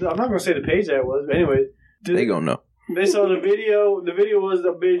say the page that was, but anyway, They gonna know. they saw the video. The video was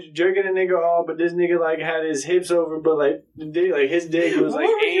the bitch jerking a nigga off, but this nigga like had his hips over, but like his dick was like.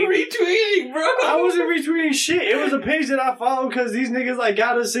 What were you aimed. retweeting, bro? I wasn't retweeting shit. It was a page that I followed because these niggas like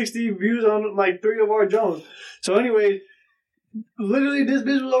got us 60 views on like 3 of our Jones. So anyway, literally this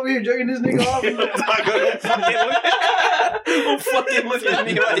bitch was over here jerking this nigga off. Don't fucking look at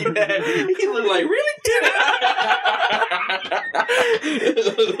me like that. He look like, really?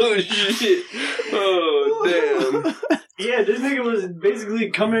 Oh, shit. Oh, damn. Yeah, this nigga was basically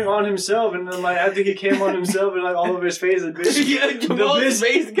coming on himself, and then like after he came on himself and like all over his face, the bitch, Yeah, Jamal's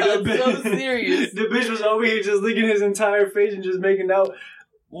face got so serious. The bitch was over here just licking his entire face and just making out.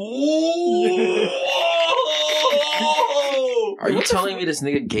 Are you telling me this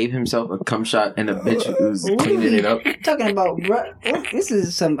nigga gave himself a cum shot and a bitch was cleaning it up? Talking about, bro, this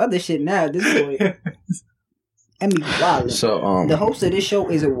is some other shit now at this point. I mean, wild. So, the host of this show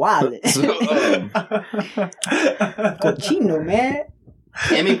is a wallet. Cochino, man.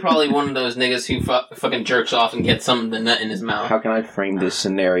 Emmy probably one of those niggas who fucking jerks off and gets something to nut in his mouth. how can I frame this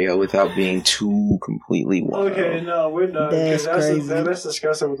scenario without being too completely wild? Okay, no, we're done. That's crazy. Let's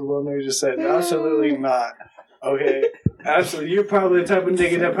discuss it what the little nigga just said. Absolutely not. Okay, absolutely. You're probably the type of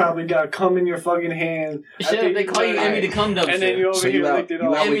nigga that probably got cum in your fucking hand. Shut up, they call you Emmy the cum dumpster. And then you over So here you out, licked it you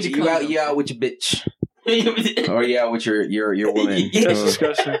off. out Emmy with the you cum out, you out with your bitch, That's or you out with your woman. That's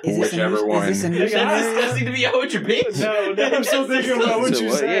disgusting. Is this Whichever a new, one. Is this a new scenario? disgusting to be out with your bitch. No, I'm still thinking about what So you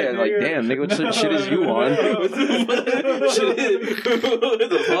what? said. Yeah, like nigga. damn, nigga, what shit is you on? What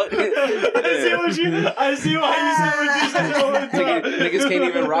the fuck? I see what I see why you said what you said all the time. Niggas can't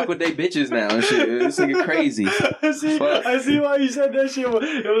even rock with their bitches now and shit. This nigga crazy. I see why you said that shit.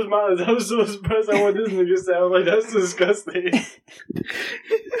 It was mine. I was so surprised at what this nigga said. I was like, that's disgusting.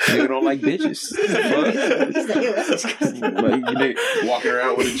 Nigga don't like bitches. Like, they walking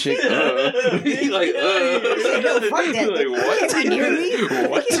around with a chick. He like, fuck that. Like, what? You can't be near me.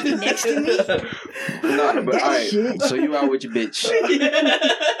 What? You can't be next to me. Nah, but alright. So you out with your bitch.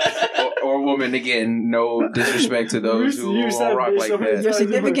 Or woman, again, no disrespect to those who won't rock like that. Your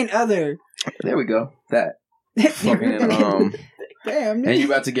significant other. There we go. That. Fucking, damn. And you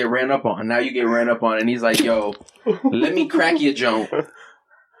about to get ran up on. Now you get ran up on, and he's like, yo, let me crack your jump.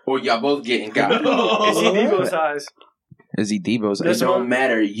 Or y'all both getting got. Is he Debo size? Is he Debo's? It don't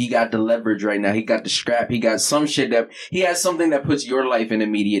matter. He got the leverage right now. He got the strap. He got some shit that... He has something that puts your life in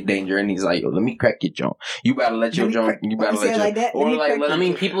immediate danger. And he's like, yo, let me crack your jump. You better let your jump... You better let your... Like that? Or like... I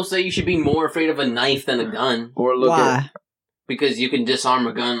mean, people say you should be more afraid of a knife than a gun. Or look Why? Because you can disarm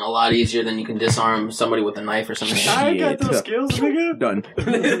a gun a lot easier than you can disarm somebody with a knife or something. I ain't got those skills, nigga. Done.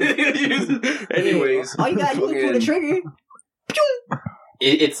 Anyways. All you gotta do is pull the trigger.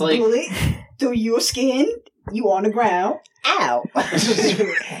 It's like... Bullet through your skin. You on the ground. Ow. Ow.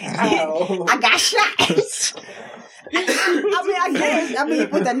 I got shot. I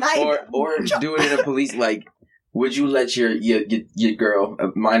guess. With a knife. Or do it in a police, like, would you let your girl,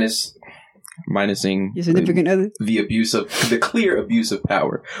 minusing your significant other? The clear abuse of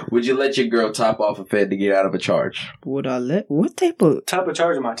power, would you let your girl top off a fed to get out of a charge? Would I let? What type of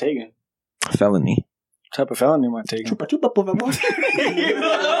charge am I taking? Felony. Type of felony am I taking? Chupa, por favor.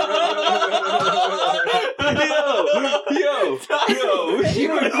 Yo. Hey, you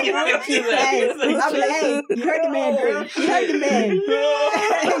heard the man, girl. You heard the man.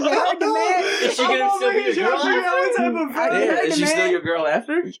 Is she gonna still be your girl? Is she still your girl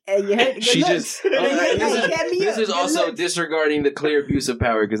after? You heard the she just. This is also disregarding the clear abuse of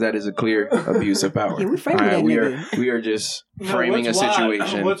power, because that is a clear abuse of power. Yeah, we are just framing a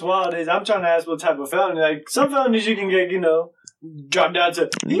situation. What's wild is I'm trying to ask what type of felony. Like some felonies you can get, drop down to.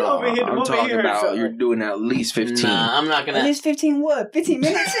 I'm talking about you're doing at least 15. Nah, I'm not gonna. At least 15 what? 15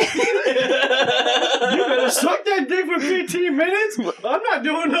 minutes? You better suck that dick for 15 minutes? I'm not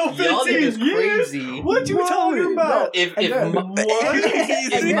doing no 15 years. Crazy. What you talking about? If my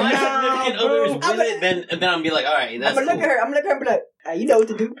significant other is with it, then I'm gonna be like, all right, that's I'm gonna look at her. and be like, you know what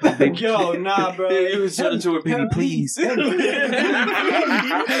to do. Yo, nah, bro. You was turning to a baby, please. I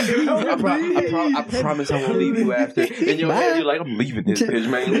promise I won't leave you after. In your head, you're like, I'm leaving this bitch,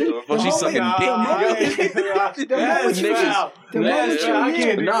 man. She's sucking dick.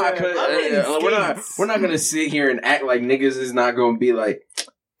 We're not gonna sit here and act like niggas is not gonna be like,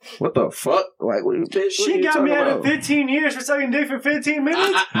 what the fuck? Like, bitch, she got me out of 15 years for sucking dick for 15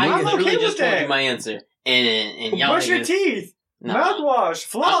 minutes. I literally just told you my answer. And y'all brush your teeth. Mouthwash,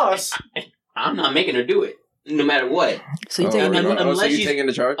 floss. I'm not making her do it, no matter what. So you're taking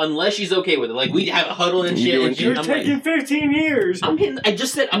the charge? Unless she's okay with it. Like, we have a huddle and shit. You're taking 15 years. I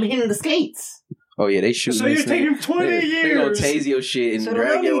just said I'm hitting the skates. Oh yeah, they shoot. So you're taking 20 years. They're gonna tase your shit and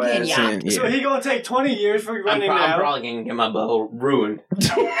drag your ass in. So he gonna take 20 years for running now. I'm probably gonna get my butthole ruined.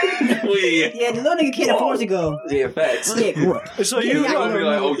 Yeah, the little nigga can't afford to go. Yeah, facts. So you're gonna be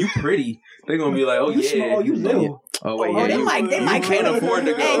like, oh, you pretty. They're gonna be like, oh, you small, you little. Oh wait, yeah. They might can't afford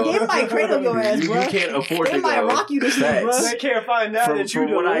to go. Hey, they might cradle your ass, bro. You can't afford to go. They might rock you to sleep, bro. They can't find out that you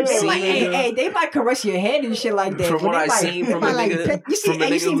what I've seen. They might caress your head and shit like that. From what I've seen from a nigga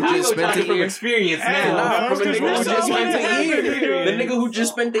who just spent a year. Experience now. From a nigga who just spent a year. The nigga who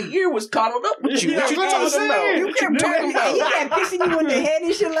just spent a year was coddled up with you. What you talking about? You kept talking about. He kept kissing you in the head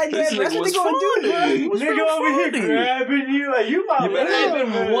and shit like that. That's what they gonna do, bro. Nigga over here grabbing you like you might. But that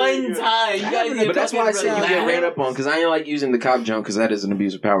happened one time. You guys. But that's why I said you get ran up on, because I ain't like using the cop jump, because that is an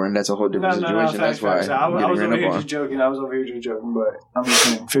abuse of power, and that's a whole different situation. That's why I was over here just joking. I was over here just joking, but I'm just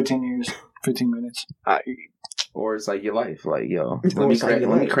saying, 15 years, 15 minutes. Or it's like your life, like, yo, let me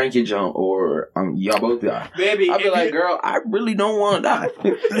crank your jump, or y'all both die. Baby, I'll be like, girl, I really don't want to die.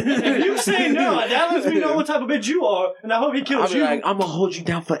 If you say no, that lets me know what type of bitch you are, and I hope he kills you. I'll be like, I'm gonna hold you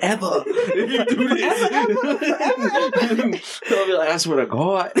down forever if you do this. I'll be like, I swear to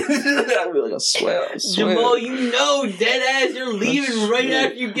God. I'll be like, I swear. Jamal, you know, dead ass, you're leaving right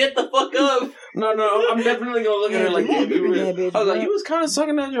after you get the fuck up. No, I'm definitely gonna look at her like, I was like, you was kind of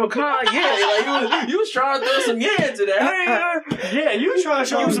sucking at your car, like you was trying to throw some into that. Yeah, you was trying to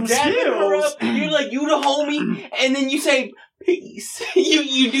show him some skills. You're like, you the homie, and then you say, peace.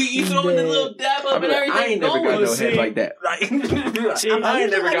 you throw in the little dab up and everything. I ain't never got no head like that. I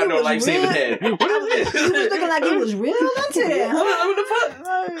ain't never got no life-saving head. What is this? You was looking like it was real into that, huh? What the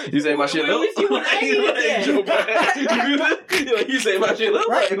fuck? You say my shit low? You say my shit low?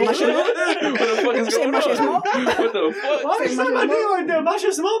 Right, my shit low? What the fuck is going on? What the fuck? Why you say my name like that? My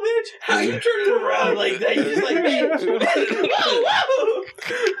shit small, bitch. How you turn it around like that? You just like,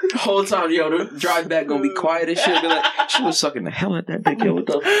 Whole time, yo, the drive back gonna be quiet as shit. Be like, she was sucking the hell out that dick, yo. What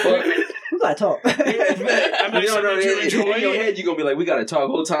the fuck? We gotta talk. In your head, you gonna be like, we gotta talk.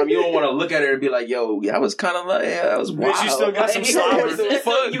 Whole time, you don't want to look at her and be like, yo, I was kind of like, that was wild. Bitch, you still got some flowers.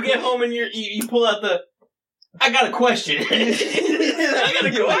 You get home and you pull out the. I got a question.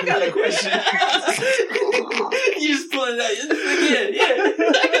 I got a question. You just pull it out.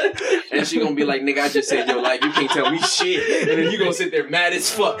 Yeah. And she gonna be like, nigga, I just saved your life. You can't tell me shit. And then you gonna sit there mad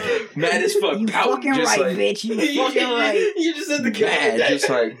as fuck. You Pouting, fucking just right, like, bitch. You fucking right. You just said the mad, just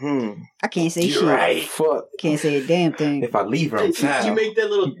like, I can't say you're shit. right. Fuck. Can't say a damn thing. If I leave her, I'm foul. You make that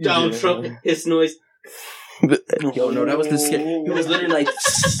little Donald Trump hiss noise. Yo, no, that was the scary. He was literally like,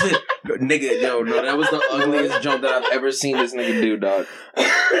 nigga, no, that was the ugliest jump that I've ever seen this nigga do, dog.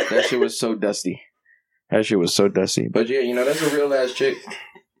 That shit was so dusty. But yeah, you know, that's a real ass chick.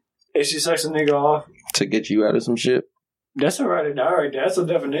 If she sucks a nigga off, to get you out of some shit. that's a ride or die right there. That's the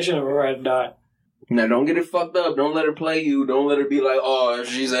definition of a ride or die. Now, don't get it fucked up. Don't let her play you. Don't let her be like, oh, if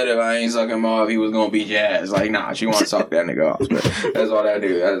she said if I ain't sucking him off, he was gonna beat your ass. Like, nah, she want to suck that nigga off. But that's all that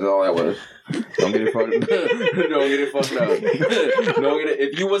do. That's all that was. Don't get it fucked up.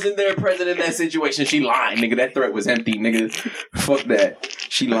 If you wasn't there present in that situation, she lying, nigga. That threat was empty, nigga. Fuck that.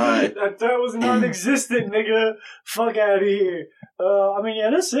 She lying. That threat was non-existent, nigga. Fuck out of here. I mean, yeah,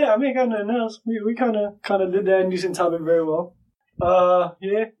 that's it. I mean, got nothing else. We kind of did that indecent topic very well.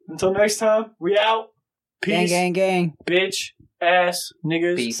 Yeah. Until next time, we out. Peace. Gang. Bitch, ass,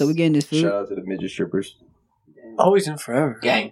 niggas. Peace. So we getting this food. Shout out to the midget strippers. Always and forever. Gang.